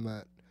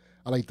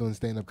 I like doing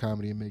stand-up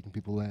comedy and making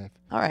people laugh.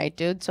 All right,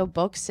 dude. So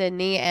book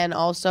Sydney and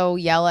also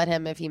yell at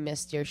him if he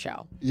missed your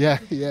show. Yeah.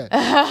 Yeah,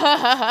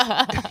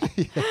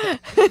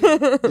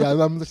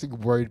 I'm just like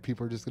worried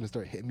people are just gonna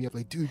start hitting me up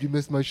like, dude, you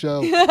missed my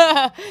show.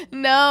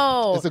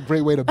 No. It's a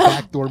great way to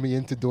backdoor me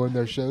into doing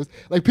their shows.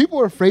 Like people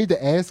are afraid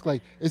to ask.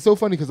 Like it's so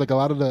funny because like a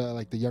lot of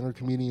the younger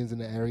comedians in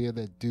the area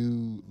that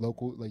do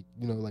local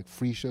like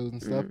free shows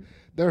and stuff,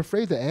 they're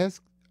afraid to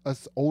ask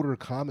us older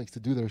comics to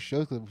do their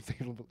shows because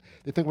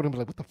they think we're gonna be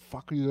like, what the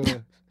fuck are you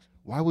gonna?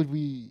 Why would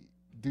we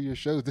do your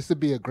shows? This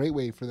would be a great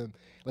way for them.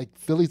 Like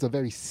Philly's a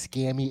very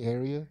scammy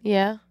area.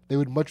 Yeah. They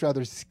would much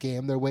rather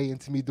scam their way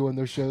into me doing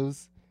their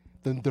shows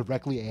than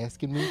directly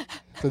asking me.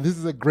 So this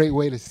is a great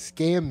way to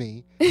scam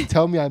me.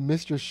 Tell me I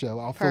missed your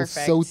show. I'll feel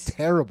so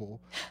terrible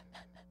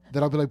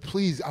that I'll be like,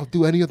 please, I'll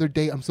do any other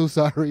date. I'm so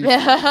sorry.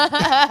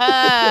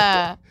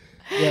 Yeah.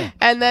 Yeah.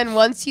 And then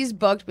once he's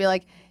booked, be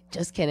like,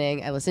 just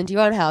kidding. I listened to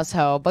you on House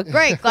Ho, but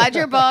great. Glad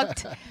you're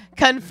booked.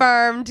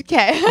 Confirmed.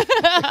 Okay.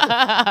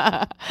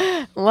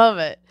 Love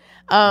it.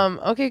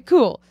 Okay,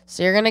 cool.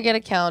 So you're gonna get a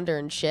calendar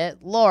and shit.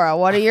 Laura,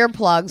 what are your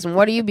plugs and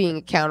what are you being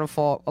accountable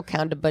for?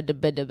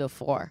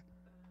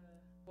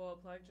 Well, I'll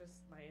plug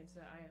just my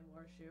Insta. I am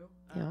Laura Shu.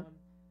 Yeah.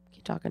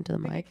 Keep talking to the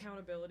Big mic.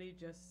 accountability,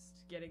 just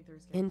getting through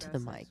Skankfest Into the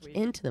mic. next week.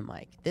 Into the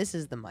mic. This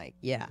is the mic.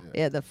 Yeah.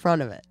 Yeah, the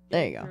front of it.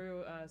 There you Getting go.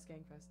 Through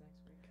Skankfest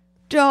next week.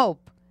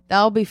 Dope.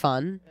 That'll be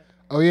fun.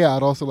 Oh yeah,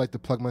 I'd also like to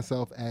plug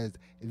myself as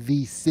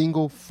the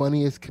single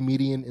funniest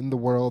comedian in the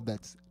world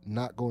that's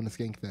not going to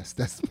Skankfest.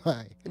 That's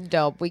my.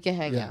 Dope. We can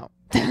hang Yeah. out.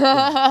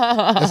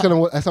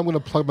 That's I'm gonna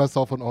plug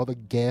myself on all the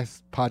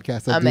gas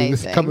podcasts I do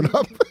this Amazing. coming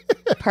up.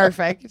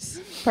 Perfect.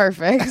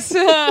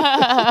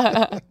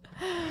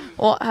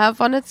 Well, have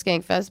fun at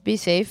Skankfest. Be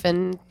safe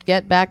and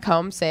get back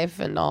home safe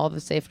and all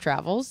the safe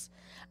travels.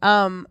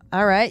 All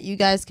right. You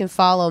guys can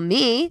follow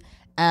me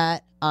at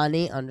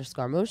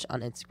Ani_Moosh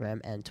on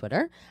Instagram and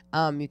Twitter.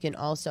 You can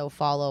also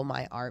follow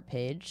my art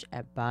page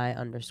at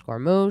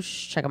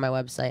by_Moosh. Check out my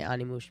website,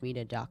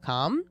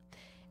 animooshmedia.com.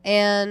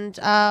 And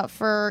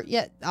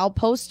I'll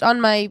post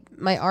on my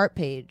art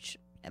page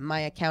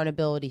my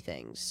accountability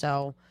things.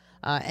 So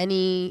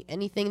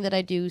Anything that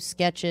I do,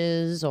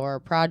 sketches or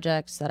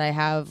projects that I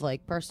have,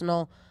 like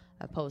personal,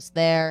 I post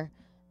there.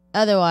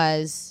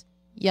 Otherwise,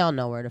 y'all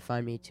know where to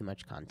find me,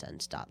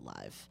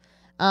 toomuchcontent.live.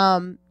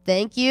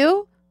 Thank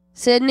you,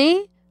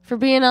 Sydney, for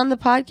being on the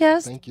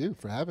podcast. Thank you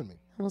for having me.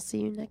 We'll see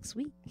you next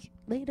week.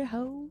 Later,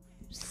 hoes.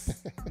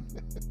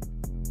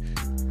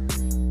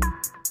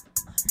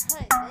 All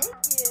right, thank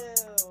you.